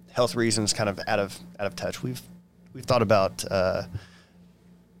health reasons, kind of out of touch. We've thought about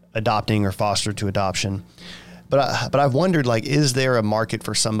adopting or foster to adoption, but I've wondered, like, is there a market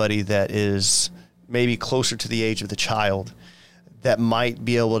for somebody that is maybe closer to the age of the child that might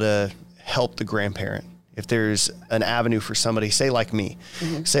be able to help the grandparent? If there's an avenue for somebody, say like me,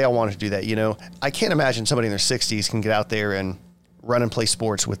 say I wanted to do that, I can't imagine somebody in their 60s can get out there and run and play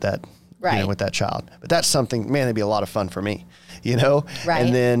sports with that, with that child. But that's something, man, that'd be a lot of fun for me, Right.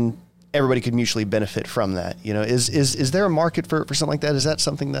 And then everybody could mutually benefit from that. Is there a market for something like that? Is that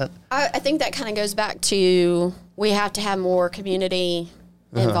something that... I think that kind of goes back to, we have to have more community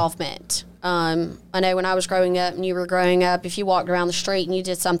involvement. I know when I was growing up and you were growing up, if you walked around the street and you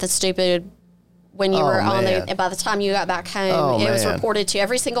did something stupid when you were on there, and by the time you got back home, it was reported to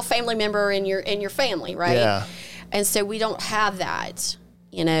every single family member in your family, right? Yeah. And so we don't have that.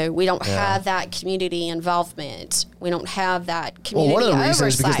 We don't have that community involvement. We don't have that community oversight. Well, one of the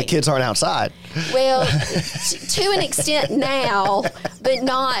reasons is because the kids aren't outside. Well, to an extent now, but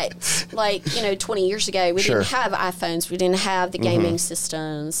not like, 20 years ago. We didn't have iPhones. We didn't have the gaming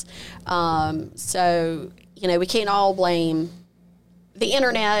systems. So, we can't all blame the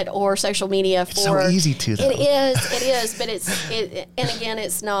internet or social media for... It's so easy to, though. It is, but and again,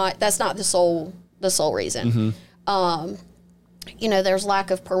 that's not the sole reason. There's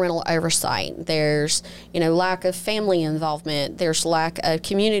lack of parental oversight. There's, lack of family involvement. There's lack of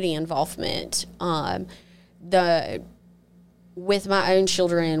community involvement. With my own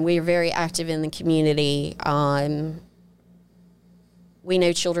children, we are very active in the community. We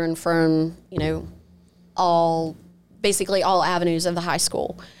know children from, basically all avenues of the high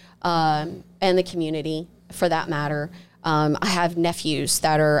school, and the community for that matter. I have nephews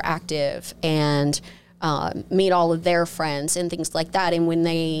that are active and meet all of their friends and things like that. And when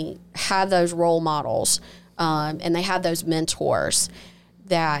they have those role models and they have those mentors,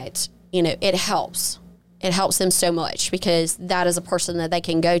 that, it helps. It helps them so much, because that is a person that they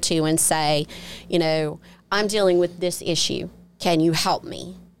can go to and say, I'm dealing with this issue. Can you help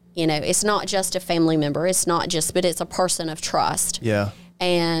me? It's not just a family member. But it's a person of trust. Yeah.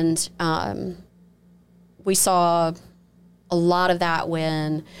 And we saw a lot of that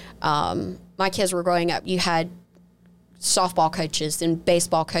when my kids were growing up. You had softball coaches and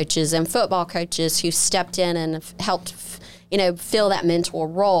baseball coaches and football coaches who stepped in and helped, fill that mentor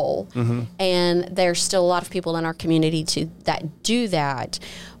role. And there's still a lot of people in our community that do that.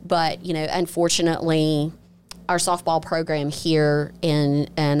 But, unfortunately, our softball program here in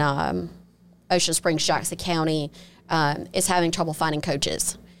Ocean Springs, Jackson County, is having trouble finding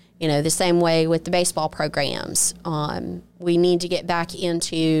coaches. The same way with the baseball programs. We need to get back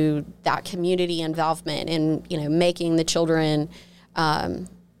into that community involvement and, making the children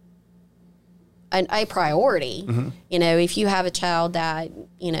a priority. You know, if you have a child that,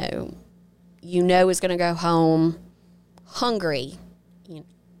 you know is going to go home hungry,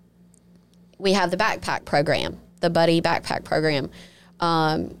 we have the backpack program, the buddy backpack program.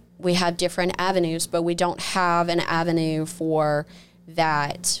 We have different avenues, but we don't have an avenue for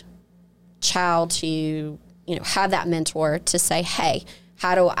that child to, you know, have that mentor to say, hey,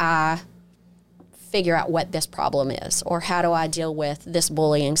 how do I figure out what this problem is? Or how do I deal with this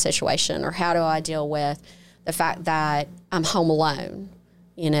bullying situation? Or how do I deal with the fact that I'm home alone,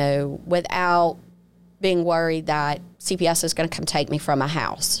 you know, without being worried that CPS is going to come take me from my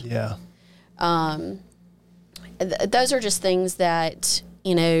house? Yeah. Those are just things that,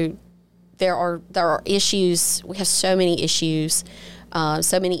 you know, there are issues. We have so many issues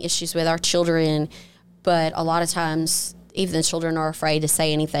with our children, but a lot of times even the children are afraid to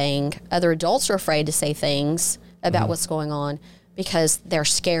say anything. Other adults are afraid to say things about what's going on because they're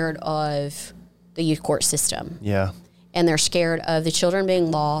scared of the youth court system. Yeah. And they're scared of the children being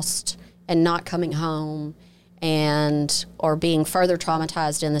lost and not coming home or being further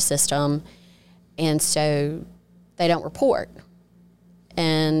traumatized in the system. And so they don't report.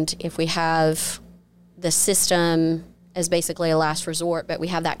 And if we have the system as basically a last resort, but we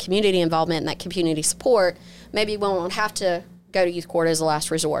have that community involvement and that community support, maybe we won't have to go to youth court as a last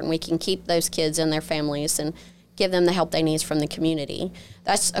resort, and we can keep those kids and their families and give them the help they need from the community.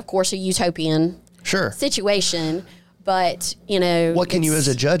 That's, of course, a utopian situation, but, you know. What can you as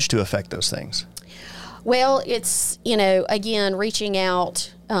a judge to affect those things? Well, it's, you know, again, reaching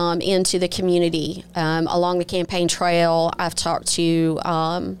out into the community. Along the campaign trail, I've talked to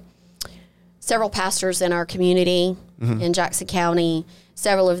several pastors in our community in Jackson County.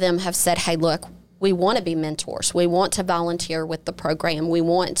 Several of them have said, hey, look, we want to be mentors. We want to volunteer with the program. We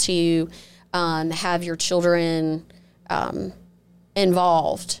want to have your children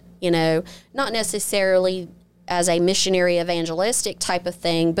involved, you know, not necessarily as a missionary evangelistic type of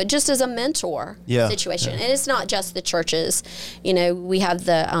thing, but just as a mentor situation. And it's not just the churches. You know, we have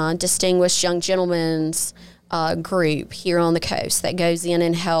the Distinguished Young Gentlemen's group here on the coast that goes in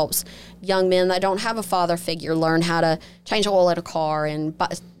and helps young men that don't have a father figure learn how to change oil in a car and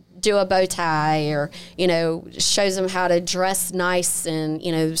do a bow tie, or, you know, shows them how to dress nice and,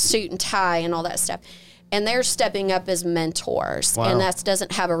 you know, suit and tie and all that stuff. And they're stepping up as mentors. Wow. And that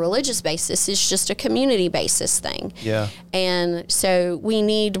doesn't have a religious basis. It's just a community basis thing. Yeah. And so we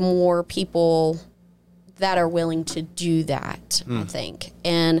need more people that are willing to do that, I think.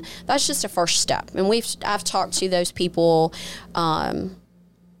 And that's just a first step. And I've talked to those people,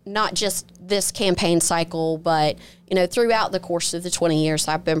 not just this campaign cycle, but, you know, throughout the course of the 20 years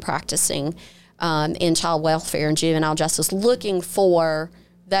I've been practicing in child welfare and juvenile justice, looking for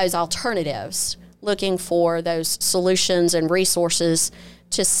those alternatives, looking for those solutions and resources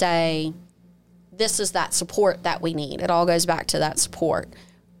to say, this is that support that we need. It all goes back to that support.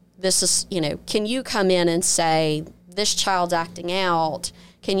 This is, you know, can you come in and say, this child's acting out?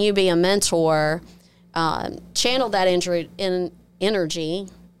 Can you be a mentor? Channel that energy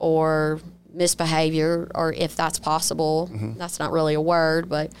or misbehavior, or if that's possible, that's not really a word,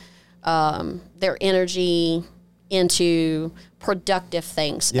 but their energy into productive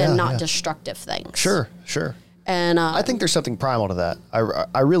things and not destructive things. Sure. And I think there's something primal to that.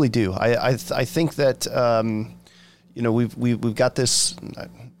 I really do. I think that you know, we've got this. I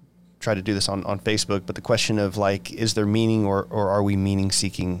try to do this on Facebook, but the question of, like, is there meaning or are we meaning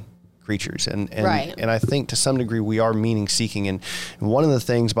seeking creatures? And right. And I think to some degree we are meaning seeking. And one of the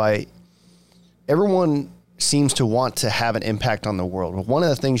things everyone seems to want to have an impact on the world. One of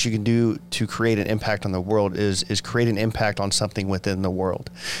the things you can do to create an impact on the world is create an impact on something within the world.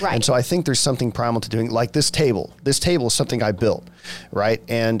 Right. And so I think there's something primal to doing, like this table. This table is something I built, right?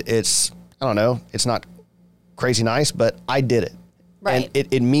 And it's, I don't know, it's not crazy nice, but I did it. Right. And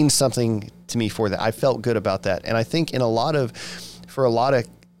it means something to me for that. I felt good about that. And I think for a lot of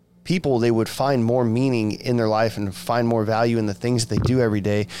people, they would find more meaning in their life and find more value in the things that they do every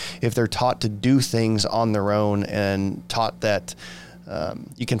day if they're taught to do things on their own and taught that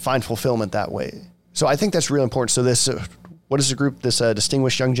you can find fulfillment that way. So I think that's really important. So this, what is the group? This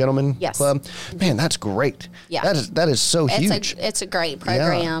Distinguished Young Gentlemen Club? Man, that's great. Yeah. That is so huge. It's a great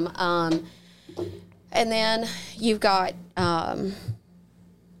program. Yeah. And then you've got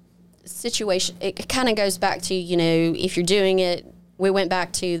situation. It kind of goes back to, you know, if you're doing it, we went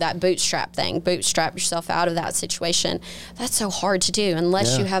back to that bootstrap thing. Bootstrap yourself out of that situation. That's so hard to do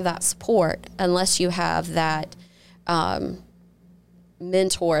unless you have that support, unless you have that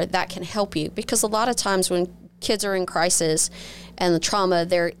mentor that can help you. Because a lot of times when kids are in crisis and the trauma,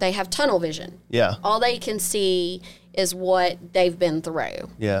 they have tunnel vision. Yeah. All they can see is what they've been through.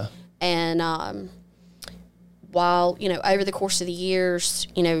 Yeah. And while, over the course of the years,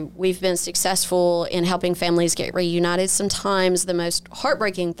 we've been successful in helping families get reunited, sometimes the most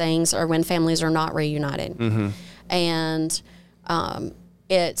heartbreaking things are when families are not reunited. Mm-hmm. And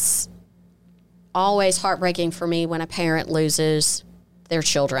it's always heartbreaking for me when a parent loses their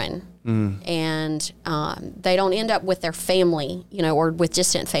children. And they don't end up with their family, or with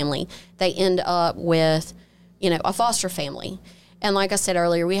distant family. They end up with, a foster family. And like I said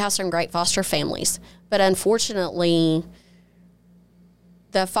earlier, we have some great foster families. But unfortunately,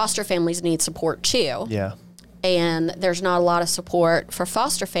 the foster families need support too. Yeah. And there's not a lot of support for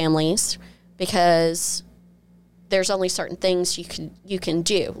foster families because there's only certain things you can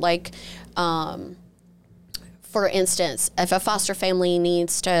do. Like, for instance, if a foster family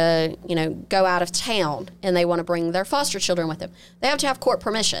needs to, go out of town and they want to bring their foster children with them, they have to have court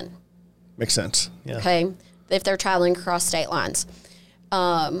permission. Makes sense. Yeah. Okay. If they're traveling across state lines.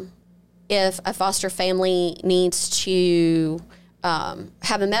 If a foster family needs to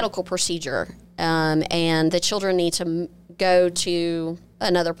have a medical procedure and the children need to go to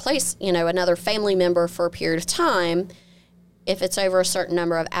another place, another family member for a period of time, if it's over a certain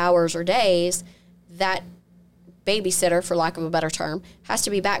number of hours or days, that babysitter, for lack of a better term, has to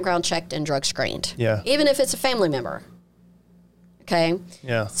be background checked and drug screened. Yeah. Even if it's a family member. Okay?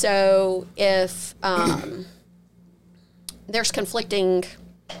 Yeah. So if there's conflicting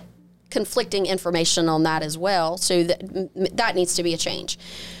information on that as well, so that needs to be a change.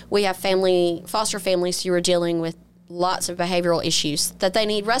 We have foster families who are dealing with lots of behavioral issues that they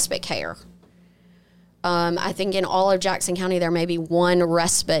need respite care. I think in all of Jackson County there may be one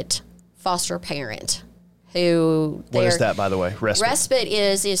respite foster parent who... What is that, by the way? Respite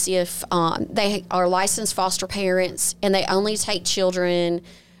is if they are licensed foster parents and they only take children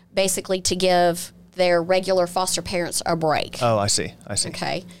basically to give their regular foster parents a break. Oh, I see.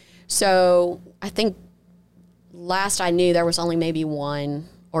 Okay. So I think last I knew there was only maybe one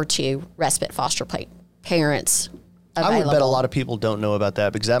or two respite foster parents available. I would bet a lot of people don't know about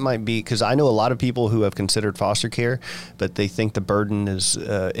that because that might be, because I know a lot of people who have considered foster care, but they think the burden is,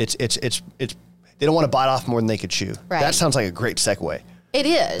 it's they don't want to bite off more than they could chew. Right. That sounds like a great segue. It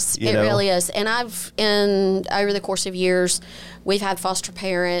is. It really is. And over the course of years, we've had foster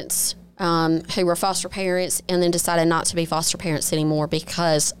parents who were foster parents and then decided not to be foster parents anymore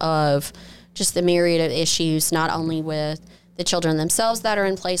because of just the myriad of issues, not only with the children themselves that are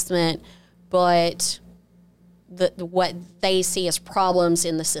in placement, but what they see as problems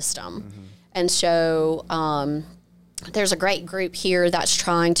in the system. Mm-hmm. And so there's a great group here that's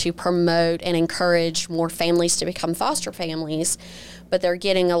trying to promote and encourage more families to become foster families, but they're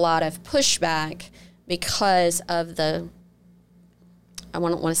getting a lot of pushback because of I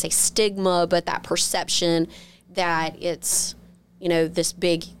don't want to say stigma, but that perception that it's, this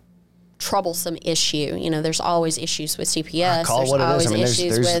big troublesome issue. There's always issues with CPS. Call it what it is. I mean,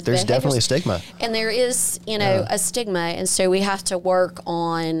 there's definitely a stigma. And there is, a stigma. And so we have to work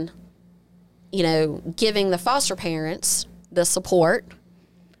on, giving the foster parents the support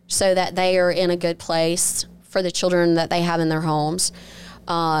so that they are in a good place for the children that they have in their homes.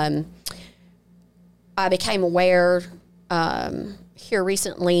 I became aware here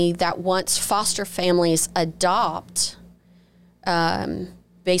recently that once foster families adopt,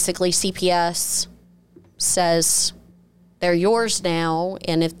 basically CPS says they're yours now,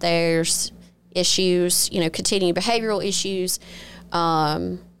 and if there's issues, continuing behavioral issues,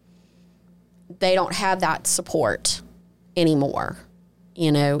 they don't have that support anymore.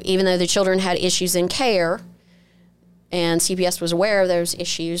 Even though the children had issues in care, and CPS was aware of those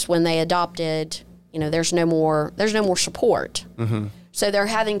issues when they adopted, there's no more support. Mm-hmm. So they're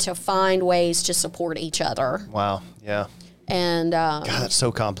having to find ways to support each other. Wow. Yeah. And God, that's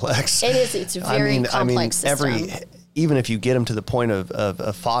so complex. It is. It's a very complex system. Even if you get them to the point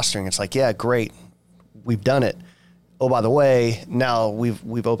of fostering, it's like, yeah, great, we've done it. Oh, by the way, now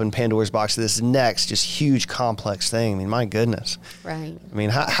we've opened Pandora's box to this next just huge complex thing. I mean, my goodness. Right. I mean,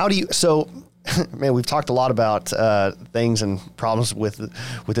 how do you? So, man, we've talked a lot about things and problems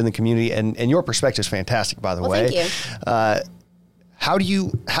within the community, and your perspective is fantastic, by the way. Thank you. How do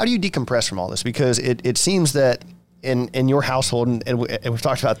you decompress from all this? Because it seems that in your household, and we've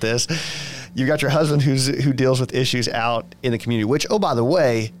talked about this, you've got your husband who deals with issues out in the community, which, oh, by the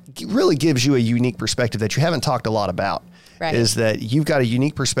way, really gives you a unique perspective that you haven't talked a lot about. Right. Is that you've got a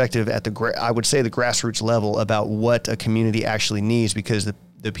unique perspective at I would say the grassroots level about what a community actually needs, because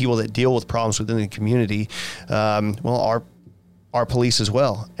the people that deal with problems within the community, are police as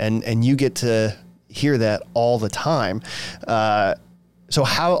well. And you get to hear that all the time. So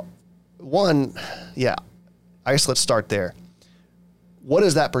I guess let's start there. what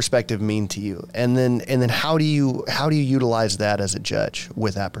does that perspective mean to you? And then how do you utilize that as a judge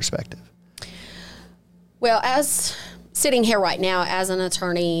with that perspective? Well, as sitting here right now as an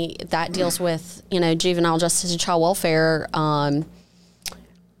attorney that deals with, juvenile justice and child welfare,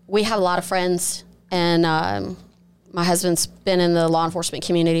 we have a lot of friends, and my husband's been in the law enforcement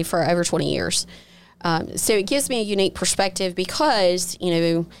community for over 20 years. So it gives me a unique perspective because,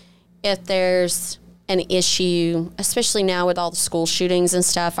 if there's an issue, especially now with all the school shootings and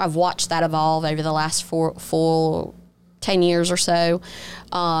stuff, I've watched that evolve over the last full 10 years or so.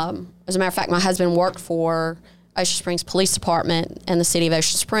 As a matter of fact, my husband worked for Ocean Springs Police Department in the city of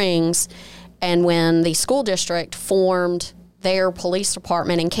Ocean Springs. And when the school district formed their police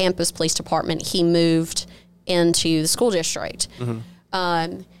department and campus police department, he moved into the school district.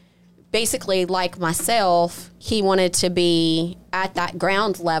 Mm-hmm. Basically, like myself, he wanted to be at that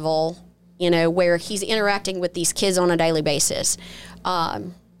ground level, where he's interacting with these kids on a daily basis,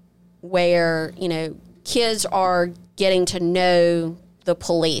 where, kids are getting to know the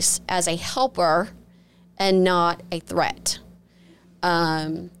police as a helper and not a threat.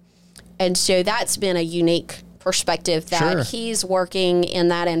 And so that's been a unique perspective that he's working in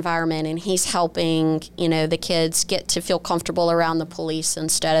that environment and he's helping, the kids get to feel comfortable around the police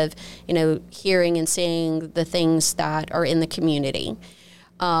instead of, hearing and seeing the things that are in the community.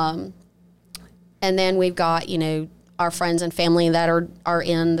 And then we've got, our friends and family that are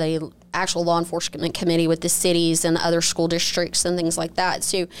in the actual law enforcement committee with the cities and other school districts and things like that.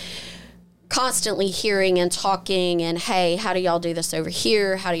 So constantly hearing and talking and, hey, how do y'all do this over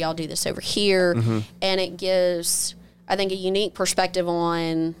here? How do y'all do this over here? Mm-hmm. And it gives, I think, a unique perspective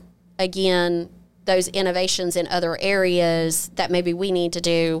on, again, those innovations in other areas that maybe we need to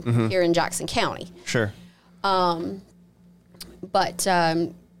do mm-hmm. here in Jackson County. Sure. But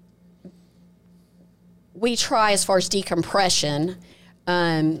we try as far as decompression.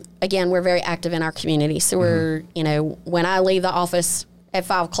 Again, we're very active in our community. So we're, when I leave the office at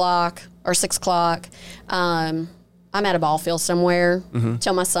 5 o'clock or 6 o'clock, I'm at a ball field somewhere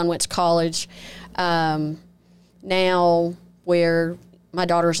till my son went to college. Now my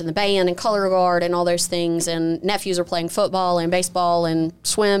daughter's in the band and color guard and all those things, and nephews are playing football and baseball and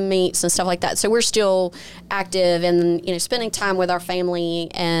swim meets and stuff like that. So we're still active and, spending time with our family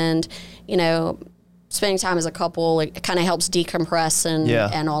and, spending time as a couple, it kind of helps decompress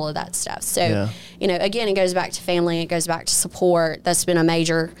and all of that stuff. So, again, it goes back to family. It goes back to support. That's been a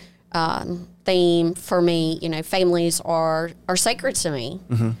major theme for me. Families are sacred to me.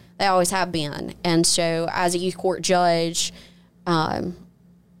 Mm-hmm. They always have been. And so as a youth court judge, the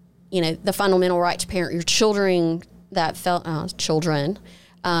fundamental right to parent your children, that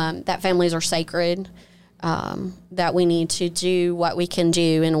families are sacred, that we need to do what we can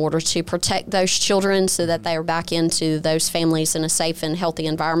do in order to protect those children so that they are back into those families in a safe and healthy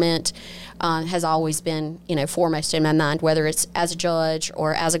environment, has always been, foremost in my mind, whether it's as a judge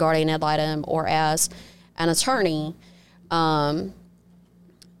or as a guardian ad litem or as an attorney.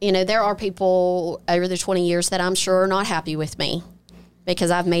 There are people over the 20 years that I'm sure are not happy with me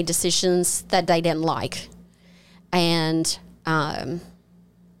because I've made decisions that they didn't like. And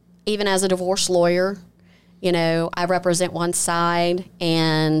even as a divorce lawyer, I represent one side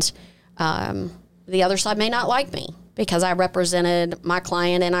and the other side may not like me because I represented my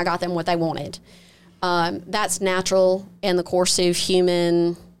client and I got them what they wanted. That's natural in the course of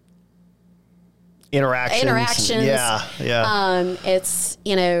human interactions. Yeah. It's,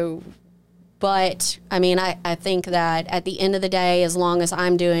 but I think that at the end of the day, as long as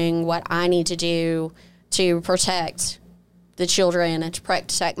I'm doing what I need to do to protect the children and to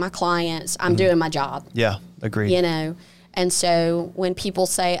protect my clients, I'm doing my job. Yeah, agreed. And so when people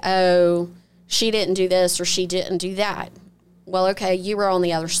say, oh, she didn't do this or she didn't do that. Well, okay, you were on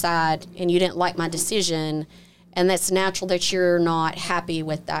the other side and you didn't like my decision. And that's natural that you're not happy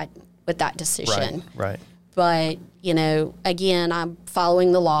with that decision. Right. But, again, I'm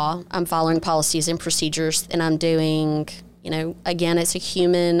following the law. I'm following policies and procedures. And I'm doing, again, it's a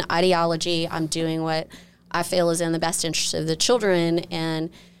human ideology. I'm doing what I feel is in the best interest of the children. And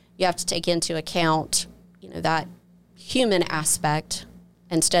you have to take into account, that human aspect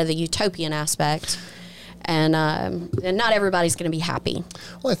instead of the utopian aspect. And not everybody's going to be happy.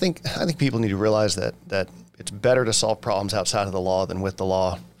 Well, I think people need to realize that it's better to solve problems outside of the law than with the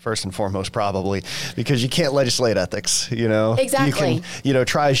law, first and foremost, probably, because you can't legislate ethics. Exactly. You can,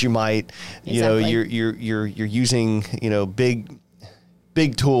 try as you might. Exactly. You're using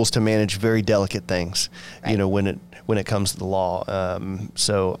big tools to manage very delicate things. Right. When it comes to the law.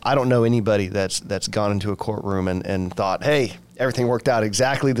 So I don't know anybody that's gone into a courtroom and thought, hey, everything worked out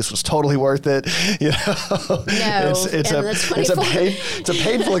exactly. This was totally worth it. You know, No, it's a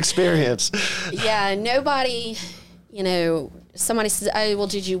painful experience. Yeah, nobody, you know, somebody says, oh, well,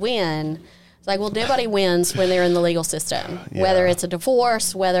 did you win? It's like, well, nobody wins when they're in the legal system, whether it's a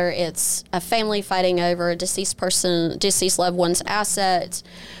divorce, whether it's a family fighting over a deceased loved one's assets,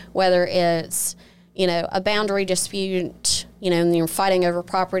 whether it's, you know, a boundary dispute, you know, and you're fighting over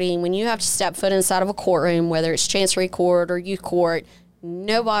property. When you have to step foot inside of a courtroom, whether it's Chancery Court or youth court,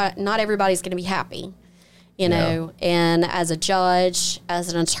 not everybody's going to be happy, you know. And as a judge,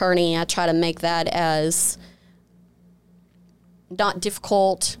 as an attorney, I try to make that as not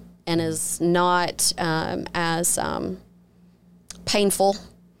difficult and is not as painful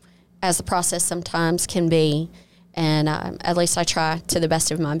as the process sometimes can be. And at least I try to the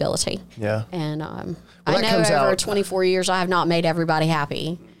best of my ability. Yeah. And I know over 24 years I have not made everybody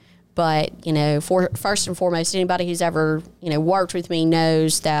happy. But, you know, first and foremost, anybody who's ever, you know, worked with me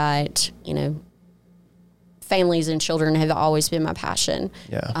knows that, you know, families and children have always been my passion.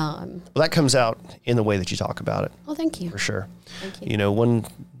 Yeah. Well, that comes out in the way that you talk about it. Well, thank you. For sure. Thank you. You know, one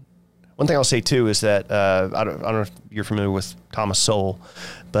thing I'll say too is that I don't know if you're familiar with Thomas Sowell,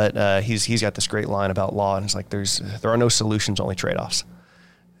 but he's got this great line about law, and it's like there are no solutions, only trade-offs.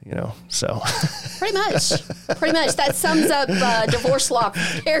 You know, so pretty much that sums up divorce law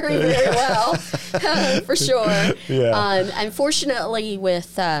very, very well, for sure. Yeah. Unfortunately,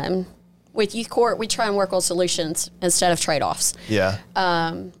 with youth court, we try and work on solutions instead of trade-offs. Yeah.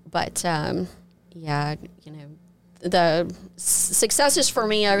 Yeah, you know, the successes for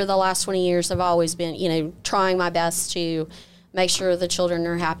me over the last 20 years have always been, you know, trying my best to make sure the children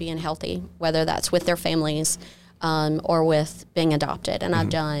are happy and healthy, whether that's with their families or with being adopted. And I've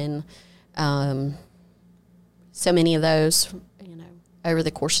done so many of those, you know, over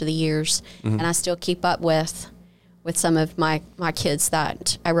the course of the years. And I still keep up with some of my kids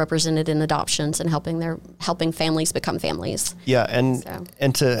that I represented in adoptions and helping families become families. Yeah, and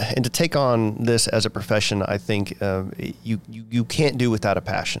to take on this as a profession, I think you can't do without a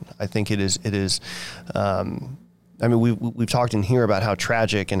passion. I think it is. I mean, we've talked in here about how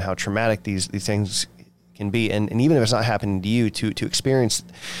tragic and how traumatic these things can be, and even if it's not happening to you, to experience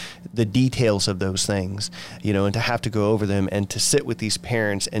the details of those things, you know, and to have to go over them and to sit with these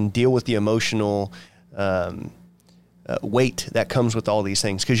parents and deal with the emotional weight that comes with all these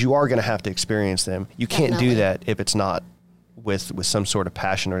things, because you are going to have to experience them. You can't do that if it's not with some sort of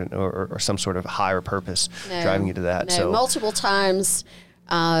passion or some sort of higher purpose driving you to that. No, so multiple times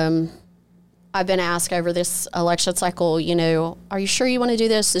I've been asked over this election cycle, you know, are you sure you want to do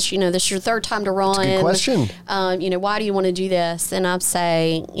this? This is your third time to run. That's a good question. You know, why do you want to do this? And I'd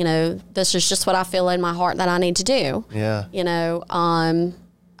say, you know, this is just what I feel in my heart that I need to do. Yeah. You know,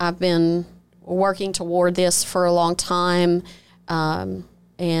 I've been working toward this for a long time. And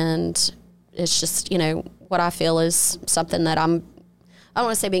it's just, you know, what I feel is something that I don't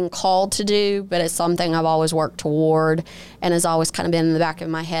want to say being called to do, but it's something I've always worked toward and has always kind of been in the back of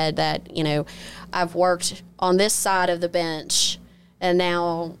my head that, you know, I've worked on this side of the bench and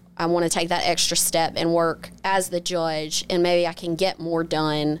now I want to take that extra step and work as the judge, and maybe I can get more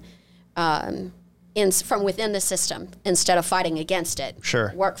done from within the system instead of fighting against it.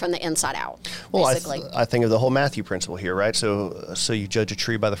 Sure. Work from the inside out, well, I think of the whole Matthew principle here, right? So you judge a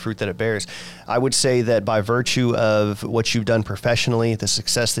tree by the fruit that it bears. I would say that by virtue of what you've done professionally, the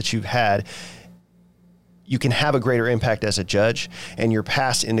success that you've had, you can have a greater impact as a judge, and your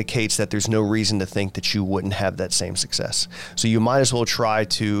past indicates that there's no reason to think that you wouldn't have that same success. So you might as well try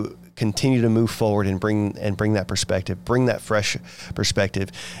to continue to move forward and bring that perspective, bring that fresh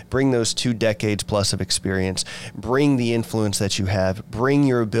perspective, bring those 2 decades plus of experience, bring the influence that you have, bring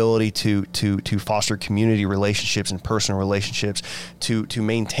your ability to foster community relationships and personal relationships, to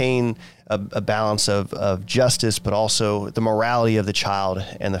maintain a balance of justice, but also the morality of the child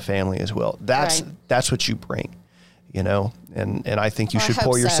and the family as well. That's what you bring. You know, and I think you should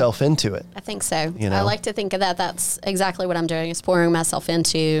pour yourself into it. I think so. You know? I like to think of that. That's exactly what I'm doing, is pouring myself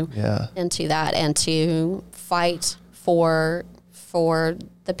into that, and to fight for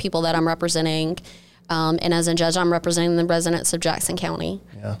the people that I'm representing. And as a judge, I'm representing the residents of Jackson County.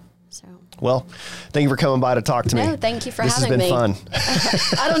 Yeah. So. Well, thank you for coming by to talk to me. No, thank you for having me. This has been fun.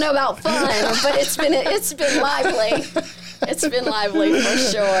 I don't know about fun, but it's been lively. It's been lively for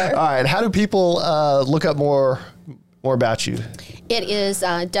sure. All right. How do people look up more about you? It is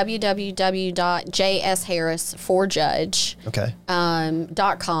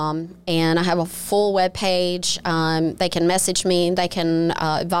www.jsharris4judge.com, and I have a full web page. They can message me, they can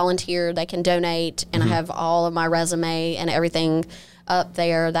volunteer, they can donate, and I have all of my resume and everything up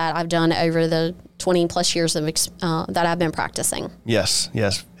there that I've done over the 20 plus years of that I've been practicing. Yes.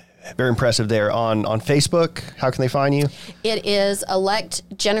 Very impressive there. On Facebook, how can they find you? It is Elect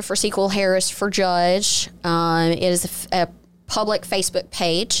Jennifer Sekul Harris for Judge. It is a public Facebook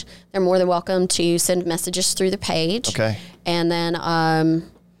page. They're more than welcome to send messages through the page. Okay. And then I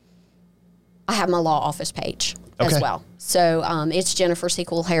have my law office page as well. So it's Jennifer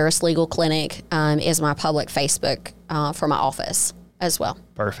Sekul Harris Legal Clinic is my public Facebook for my office as well.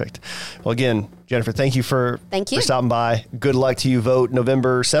 Perfect. Well, again, Jennifer, thank you for stopping by. Good luck to you. Vote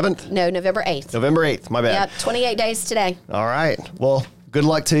November 7th? No, November 8th. November 8th. My bad. Yeah, 28 days today. All right. Well, good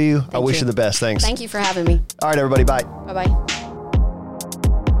luck to you. I wish you the best. Thanks. Thank you for having me. All right, everybody. Bye. Bye-bye.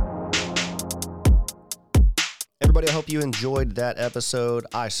 Everybody, I hope you enjoyed that episode.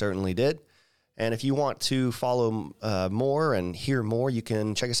 I certainly did. And if you want to follow more and hear more, you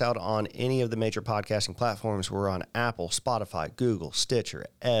can check us out on any of the major podcasting platforms. We're on Apple, Spotify, Google, Stitcher,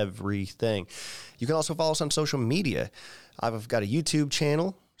 everything. You can also follow us on social media. I've got a YouTube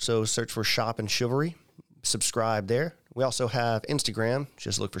channel, so search for Shop and Chivalry. Subscribe there. We also have Instagram.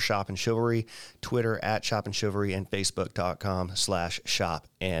 Just look for Shop and Chivalry, Twitter at Shop and Chivalry, and Facebook.com/Shop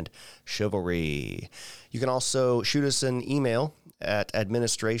and Chivalry. You can also shoot us an email at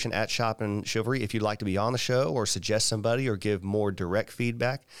administration@Shop and Chivalry if you'd like to be on the show or suggest somebody or give more direct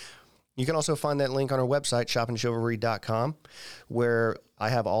feedback. You can also find that link on our website, shopandchivalry.com, where I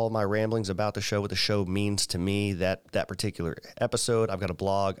have all of my ramblings about the show, what the show means to me, that particular episode. I've got a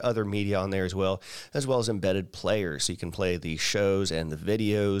blog, other media on there as well as embedded players. So you can play the shows and the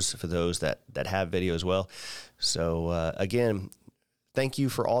videos for those that have video as well. So again, thank you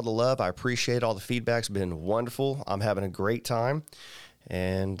for all the love. I appreciate all the feedback's been wonderful. I'm having a great time.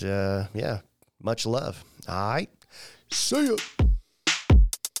 And much love. All right. See ya.